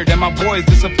disappeared, and my boys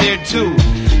disappeared too.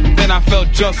 Then I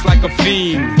felt just like a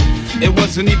fiend. It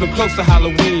wasn't even close to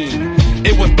Halloween.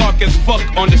 It was dark as fuck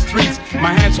on the streets.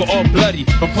 My hands were all bloody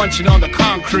from punching on the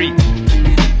concrete.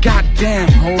 Goddamn,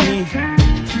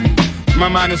 homie, my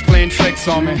mind is playing tricks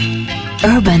on me.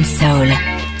 Urban Soul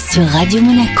sur Radio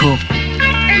Monaco.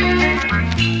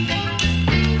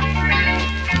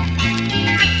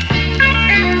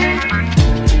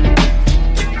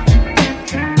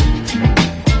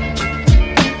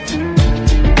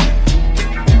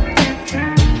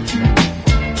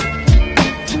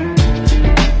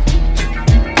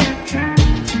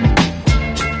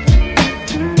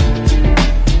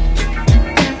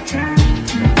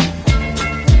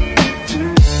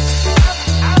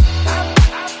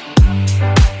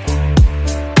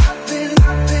 I've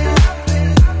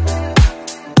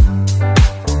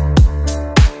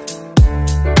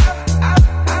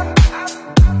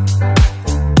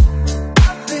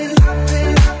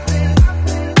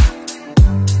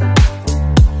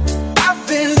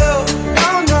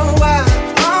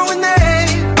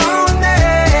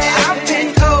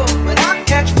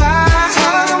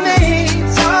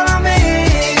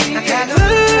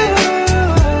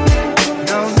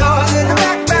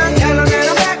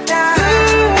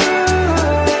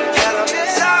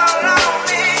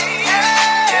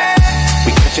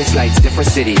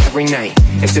city every night.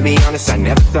 And to be honest, I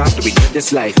never thought that we'd live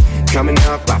this life. Coming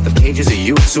up off the pages of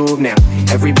YouTube now.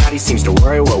 Everybody seems to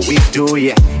worry what we do,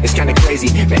 yeah. It's kinda crazy,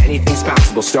 but anything's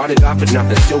possible. Started off with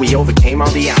nothing, till we overcame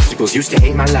all the obstacles. Used to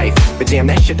hate my life, but damn,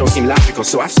 that shit don't seem logical.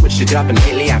 So I've switched it up, and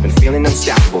lately I've been feeling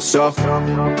unstoppable. So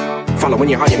following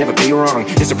your heart, you never be wrong.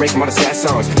 It's a break from all the sad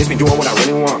songs. It's me doing what I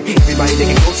really want. Everybody they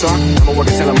can go talk. I'ma work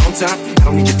until I'm on top. I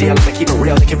don't need your deal, I'ma keep it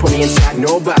real. They can put me inside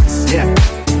no box, yeah.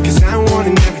 Cause I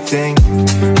wanted everything.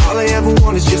 All I ever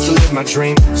want is just to live my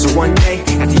dream. So one day,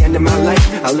 at the end of my life,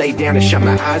 I'll lay down and shut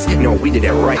my eyes. No, we did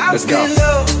it right, let's go.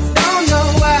 Don't know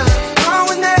why,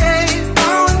 going there,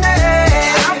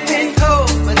 I've been cold,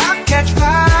 but I catch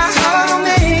fire. It's all on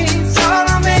me, it's all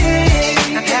on me.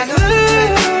 I can't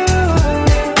lose.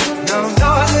 No,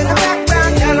 I let her back down,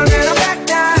 tell her that I'm back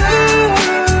down.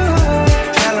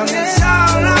 Tell them it's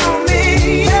all on me,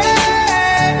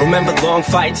 yeah. Remember long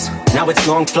fights, now it's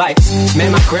long flights.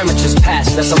 Man, my grandma just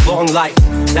passed, that's a long life.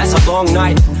 That's a long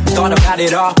night, thought about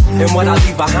it all. And what I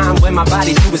leave behind when my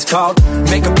body too is called.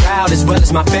 Make her proud as well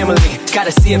as my family.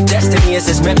 Gotta see if destiny is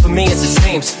as meant for me as it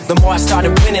seems. The more I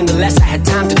started winning, the less I had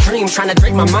time to dream. Trying to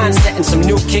break my mind, setting some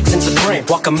new kicks into frame.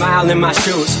 Walk a mile in my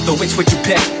shoes, but which would you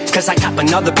pick? Cause I cop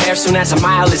another pair soon as a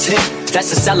mile is hit.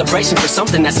 That's a celebration for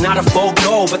something that's not a full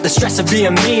goal. But the stress of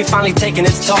being me finally taking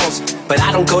its tolls. But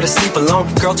I don't go to sleep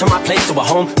alone, girl, turn my place to a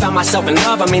home. Found myself in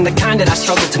love, I mean the kind that I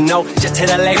struggle to know. Just hit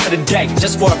LA for the day,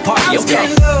 just for a party, okay?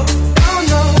 Don't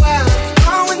know why,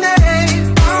 going there,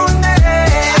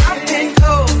 I've been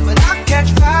cold, but I catch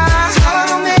fire. It's all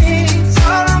on me, it's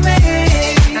all on me.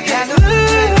 I can't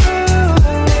lose.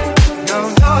 No,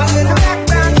 I let her back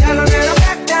down, tell her that I'm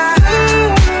back down.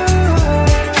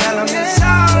 Tell them it's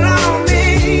all on me,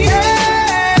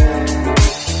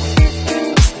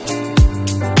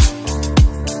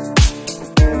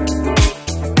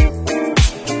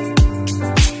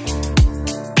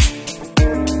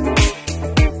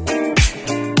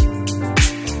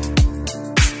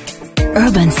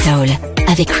 Urban Soul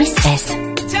avec Chris S.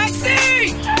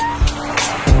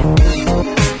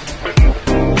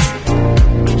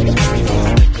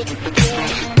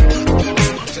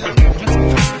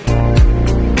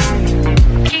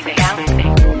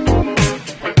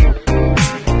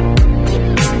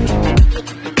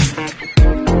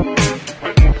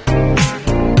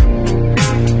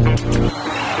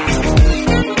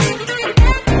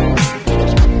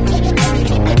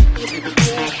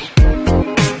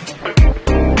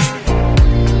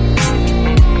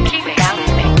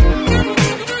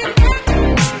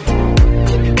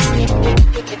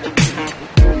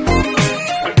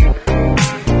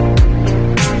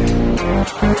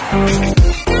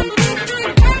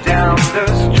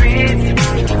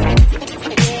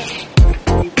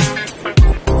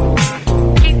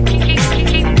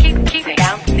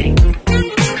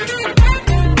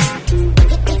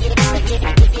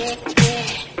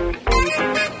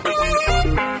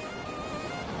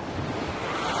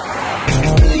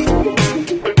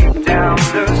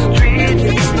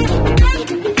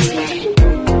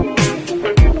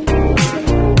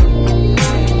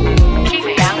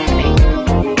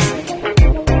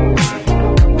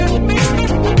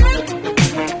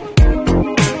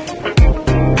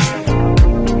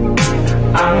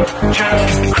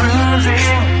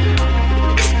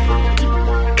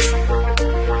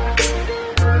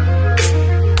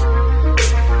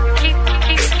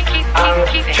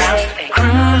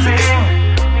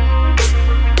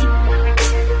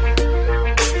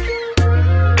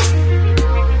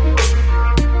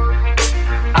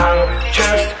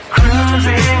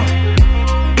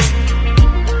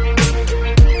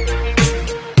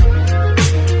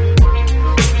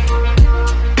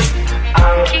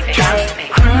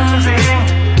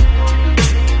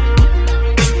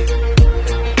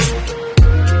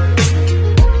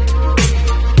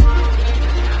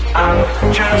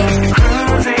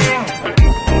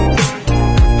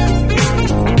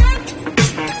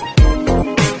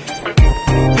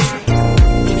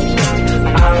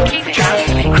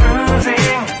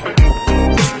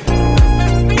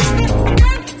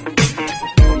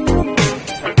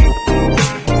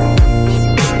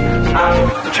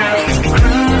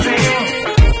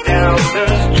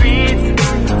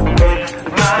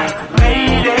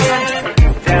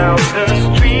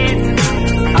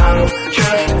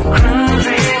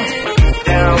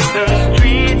 down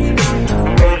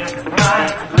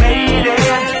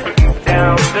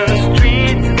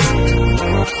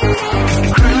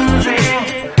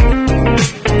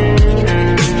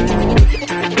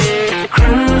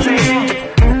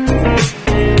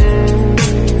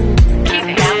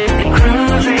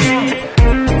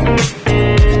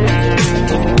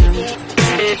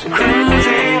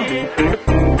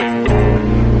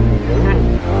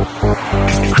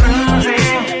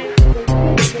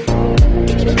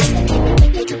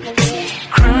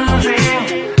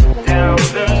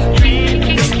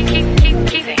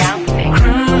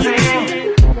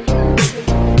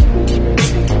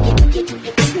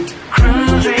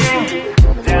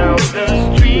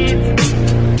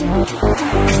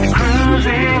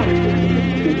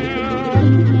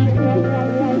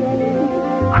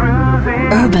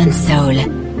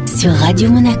sur Radio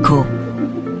Monaco.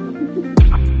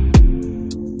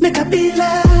 Make I be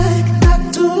like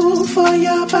tattoo for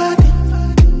your body.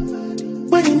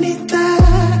 When you need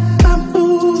that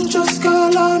bamboo, just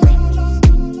call on me.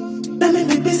 Let me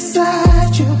be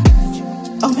beside you,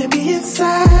 or maybe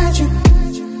inside you.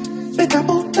 Make I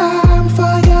put time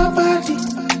for your body,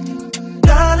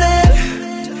 darling.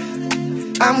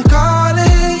 I'm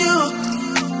calling you,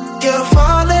 you're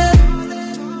falling.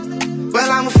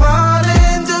 Well, I'm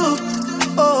falling too.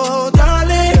 Oh,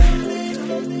 darling,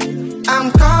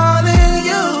 I'm calling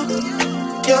you,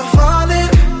 you're falling.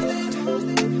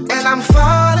 And I'm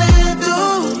falling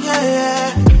too, yeah, yeah.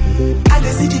 I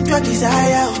can see the pure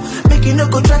desire. Make you no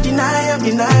go try deny am,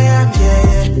 yeah,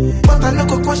 yeah. But I no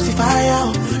go quench the fire.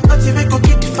 Not even go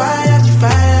keep the fire,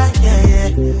 yeah,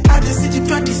 yeah. I can see the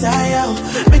pure desire.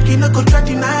 Make you no go try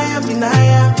deny am,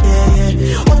 yeah,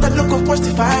 yeah. But I no go quench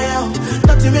the fire.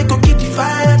 Not even go keep the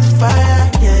fire,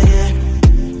 yeah, yeah.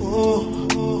 Oh,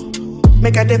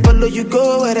 make I dey follow you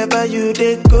go wherever you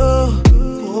dey go.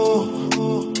 Oh.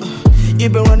 You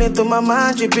been running through my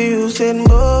mind, you be using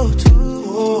both.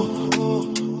 Oh,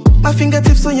 my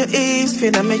fingertips on your hips,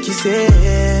 finna make you say,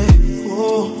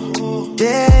 oh,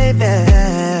 baby,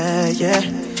 yeah.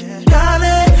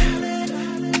 Darling,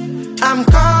 I'm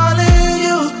calling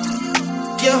you,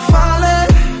 you're falling.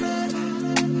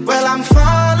 Well, I'm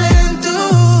falling too,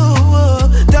 oh,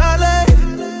 darling.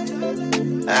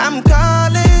 I'm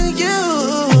calling you,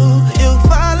 you're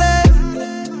falling.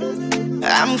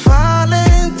 I'm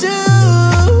falling too.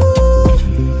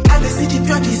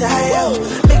 Pure desire,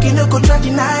 make you no go try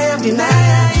deny am,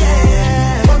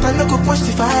 yeah. But I no go push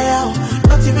the fire,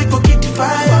 not even go keep the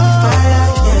fire,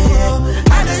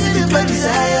 yeah. I just see the pure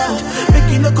desire, make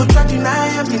you no go try deny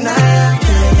am, yeah.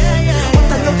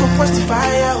 But I no go push the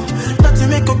fire, not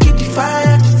even go keep the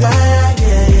fire,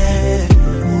 yeah.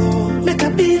 Make I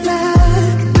be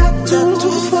like tattoo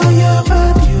for your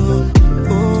body,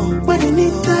 when you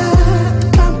need that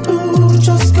bamboo,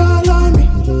 just call on me.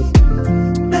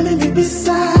 Let me be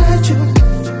beside you,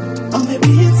 or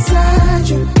maybe inside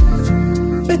you.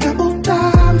 Make a boot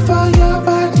time for your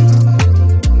body.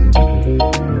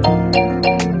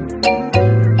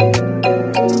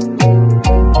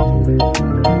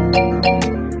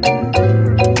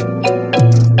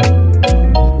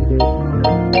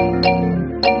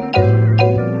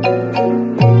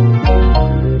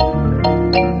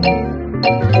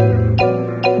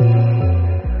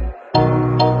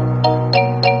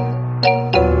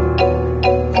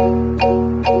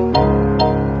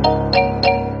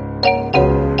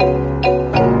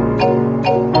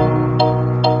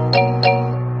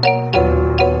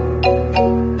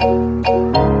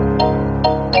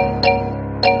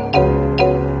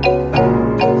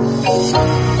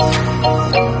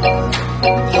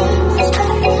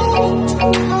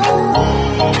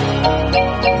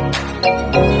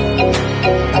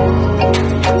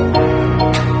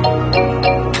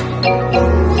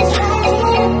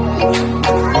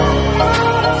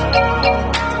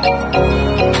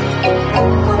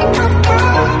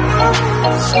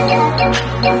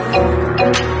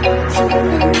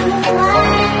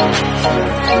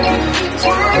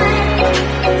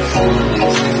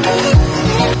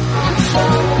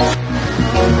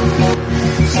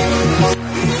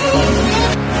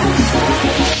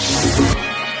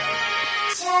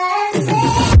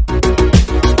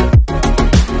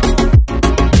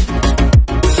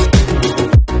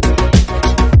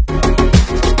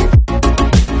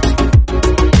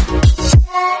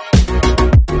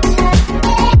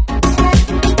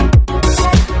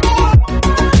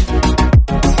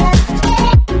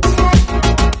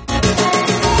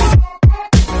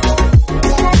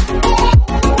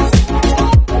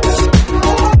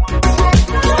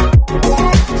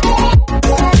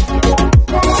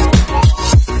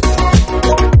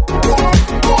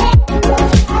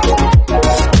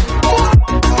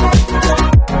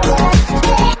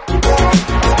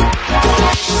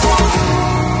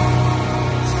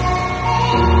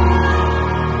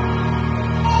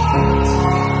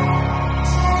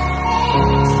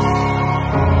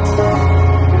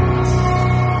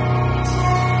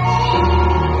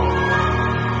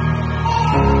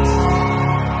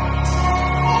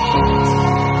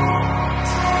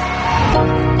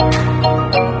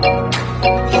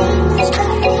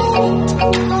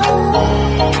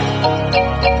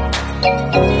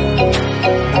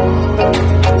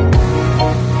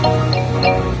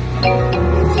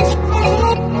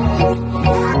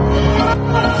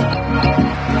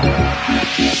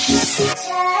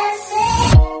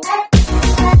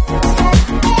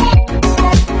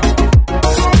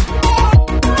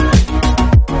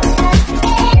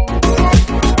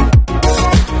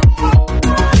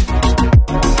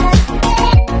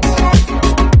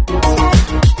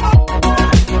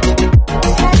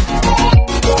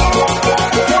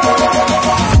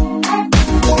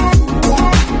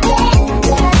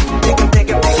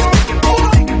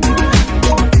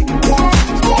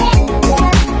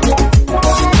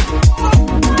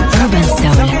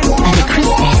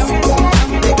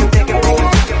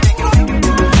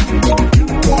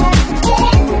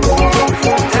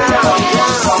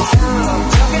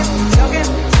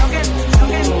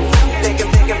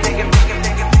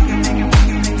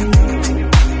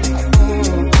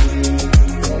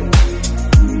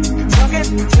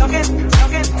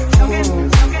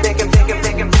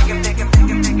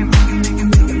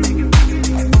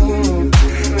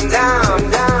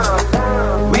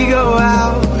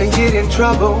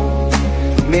 trouble.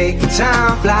 Make the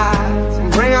time fly.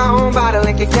 Bring our own bottle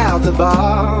and kick out the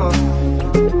bar.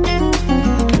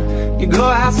 You go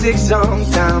out sick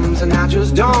sometimes and I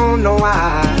just don't know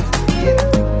why. Yeah.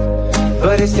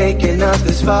 But it's taking us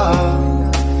this far.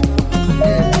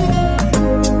 Yeah.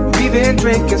 We've been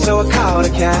drinking, so I called a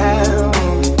cab.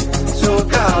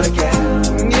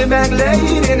 Get back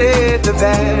late and hit the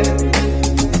bed.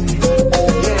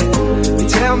 Yeah. You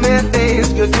tell me things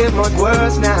could get much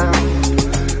worse now.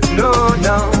 No,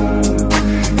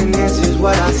 and this is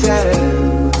what I said.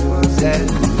 Yeah.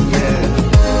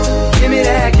 Give me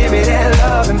that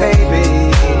loving, baby.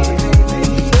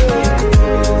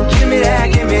 Give me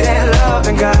that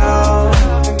loving, girl.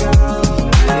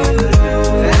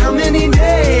 How many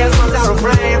days must I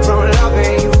refrain from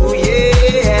loving you?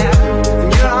 Yeah,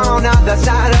 you're on the other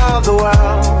side of the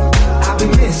world. I'll be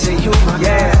missing you, my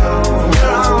girl.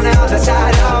 You're on the other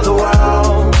side of the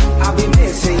world. I'll be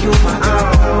missing you, my girl.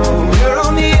 You're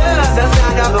on the other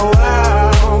side of the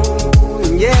world.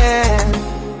 Yeah.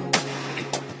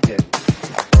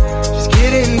 Just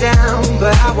getting down,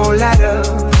 but I won't let her.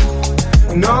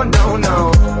 No.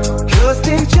 'Cause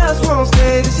things just won't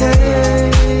stay the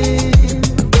same.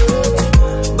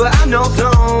 But I know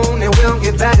soon it will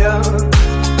get better.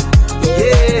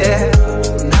 Yeah.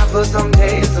 Not for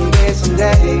someday.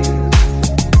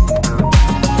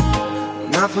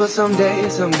 Not for someday.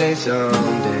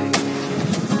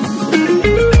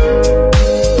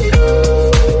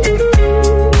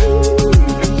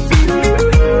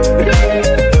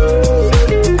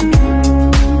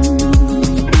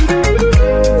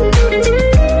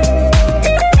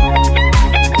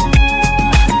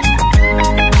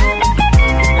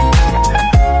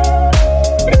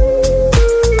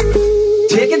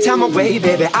 Time away,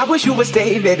 baby. I wish you would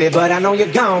stay, baby, but I know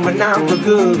you're gone, but now for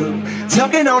good.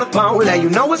 Talking on the phone, let you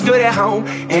know it's good at home,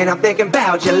 and I'm thinking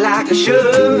about you like I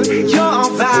should. You're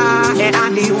on fire, and I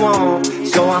need one,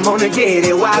 so I'm gonna get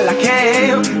it while I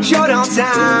can. Short on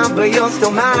time, but you're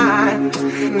still mine,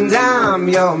 and I'm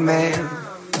your man.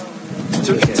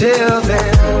 So till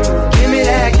then, give me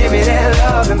that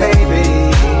loving, baby.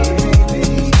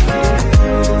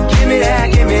 Give me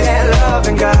that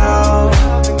loving, girl.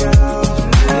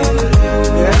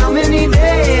 How many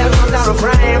days must I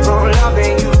refrain from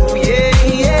loving you?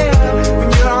 Yeah. When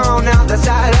you're on the other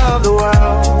side of the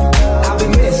world, I'll be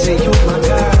missing you, my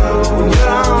girl. When you're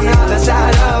on the other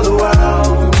side of the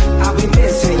world, I'll be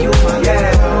missing you, my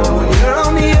girl. When you're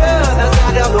on the other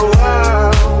side of the world.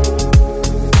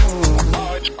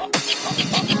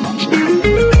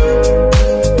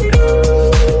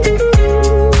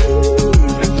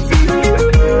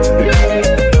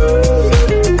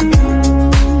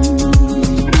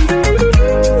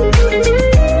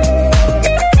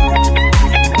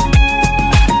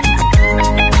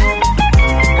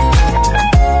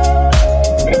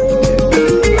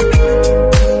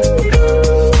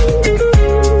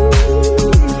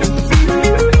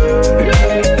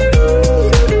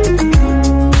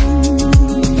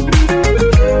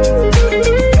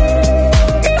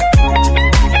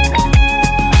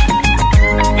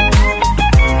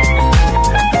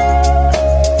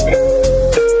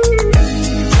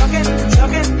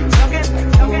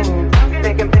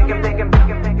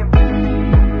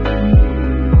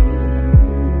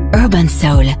 Urban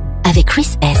Soul avec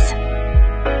Chris S.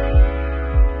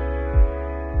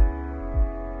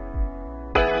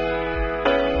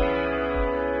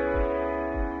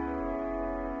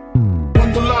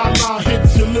 When the la-la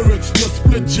hits your lyrics, just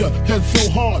split your head so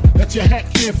hard that your hat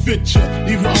can't fit you.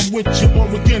 Either I'm with you or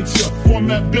against you.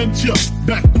 Format bent you.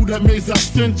 Back through that maze I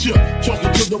sent you.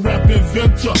 Talking to the rap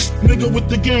inventor. Nigga with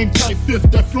the game type fifth,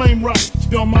 that flame right.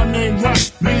 Spell my name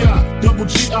right.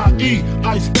 B-I-double-G-I-E.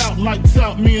 Iced out, lights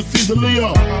out, me and Caesar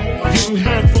Leo. Getting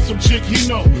head for some chick he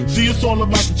know. See, it's all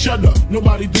about the cheddar.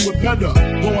 Nobody do it better.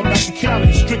 Going back to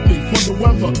Cali, strictly for the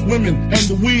weather. Women and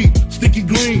the weed. Sticky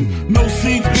green. No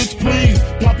seeds, bitch, please.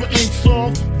 Papa ain't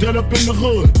soft. Dead up in the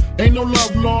hood. Ain't no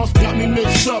love lost. Got me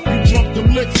mixed up. You jumped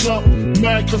them licks up.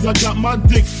 Mad cause I got my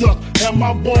dick sucked. And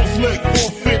my balls licked.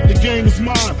 Forfeit, the game is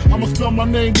mine. I'ma spell my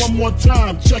name one more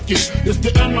time. Check it. It's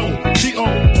the N-O-T-O-R-I-O-U-S.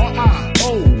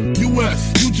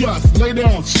 You just lay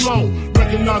down slow.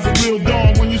 Recognize a real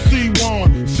dawn when you see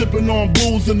one. Sipping on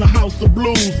booze in the house of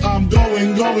blues. I'm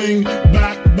going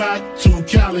back to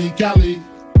Cali. I'm going back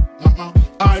to Cali.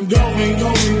 I'm going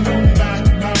back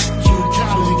to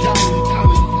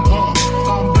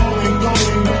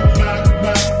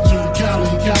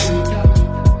Cali.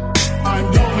 I'm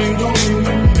going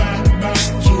back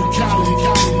to Cali.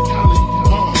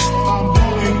 I'm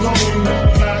going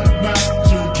back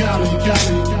to Cali.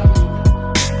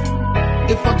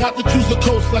 If I got to choose a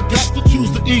coast, I got to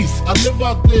choose the east. I live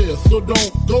out there, so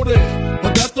don't go there.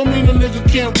 But that don't mean a nigga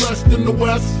can't rest in the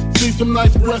west. See some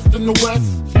nice breasts in the west.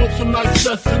 Smoke some nice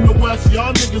sets in the west.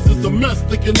 Y'all niggas is a mess,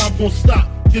 thinking I'm gon' stop.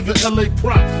 Giving LA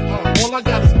props. All I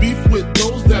got is beef with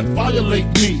those that violate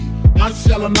me. I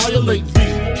shall annihilate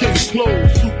thee. Case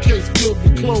closed, suitcase filled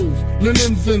with clothes,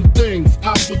 linens and things.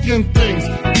 I begin things.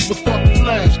 People start to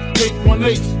flash.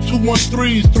 818s,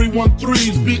 213s,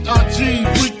 313s, BIG.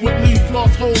 Frequently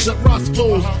floss holes at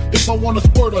Roscoe's. If I want a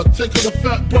squirter, take her to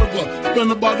Fat Burger.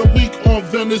 Spend about a week on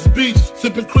Venice Beach,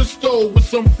 sipping Cristo with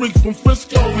some freaks from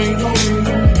Frisco. Ain't going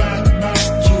back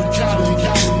to Cali,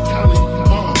 Cali, Cali.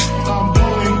 I'm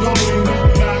going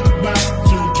back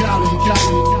to Cali,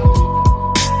 Cali.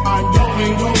 I'm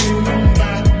going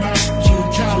back to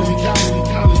Cali, Cali,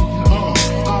 Cali.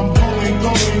 I'm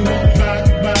going back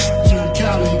to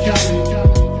Cali, Cali.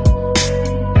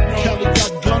 Cali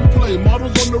got gunplay,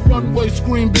 models on the runway,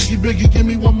 scream Biggie, Biggie, give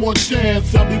me one more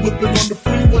chance. I'll be whipping on the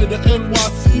freeway, the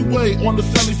NYC way, on the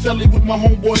Sally with my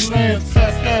homeboy Lance.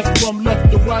 Pass ass from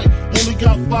left to right, only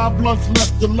got 5 blunts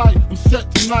left to light. I'm set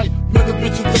tonight, met a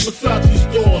bitch at the Versace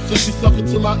store. Said she suck it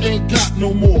till I ain't got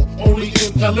no more. Only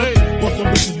in LA, bust some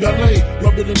bitches ballet,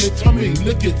 rub it in their tummy,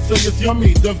 lick it, say it's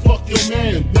yummy. Then fuck your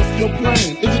man, what's your plan?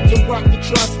 Is it to rock the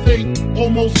tri-state?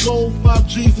 Almost gold, 5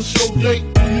 G's a show date.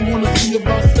 Do you wanna see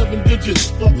about 7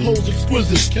 digits? Fuck hoes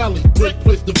exquisite, Cali, great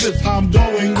place to visit. I'm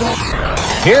going up.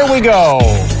 Here we go.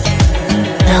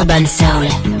 Urban Soul,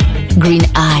 Green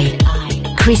Eye,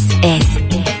 Chris S.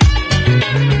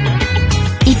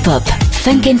 Hip Hop,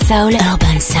 Funk and Soul,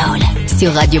 Urban Soul,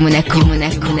 sur Radio Monaco.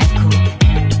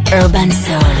 Urban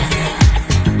Soul.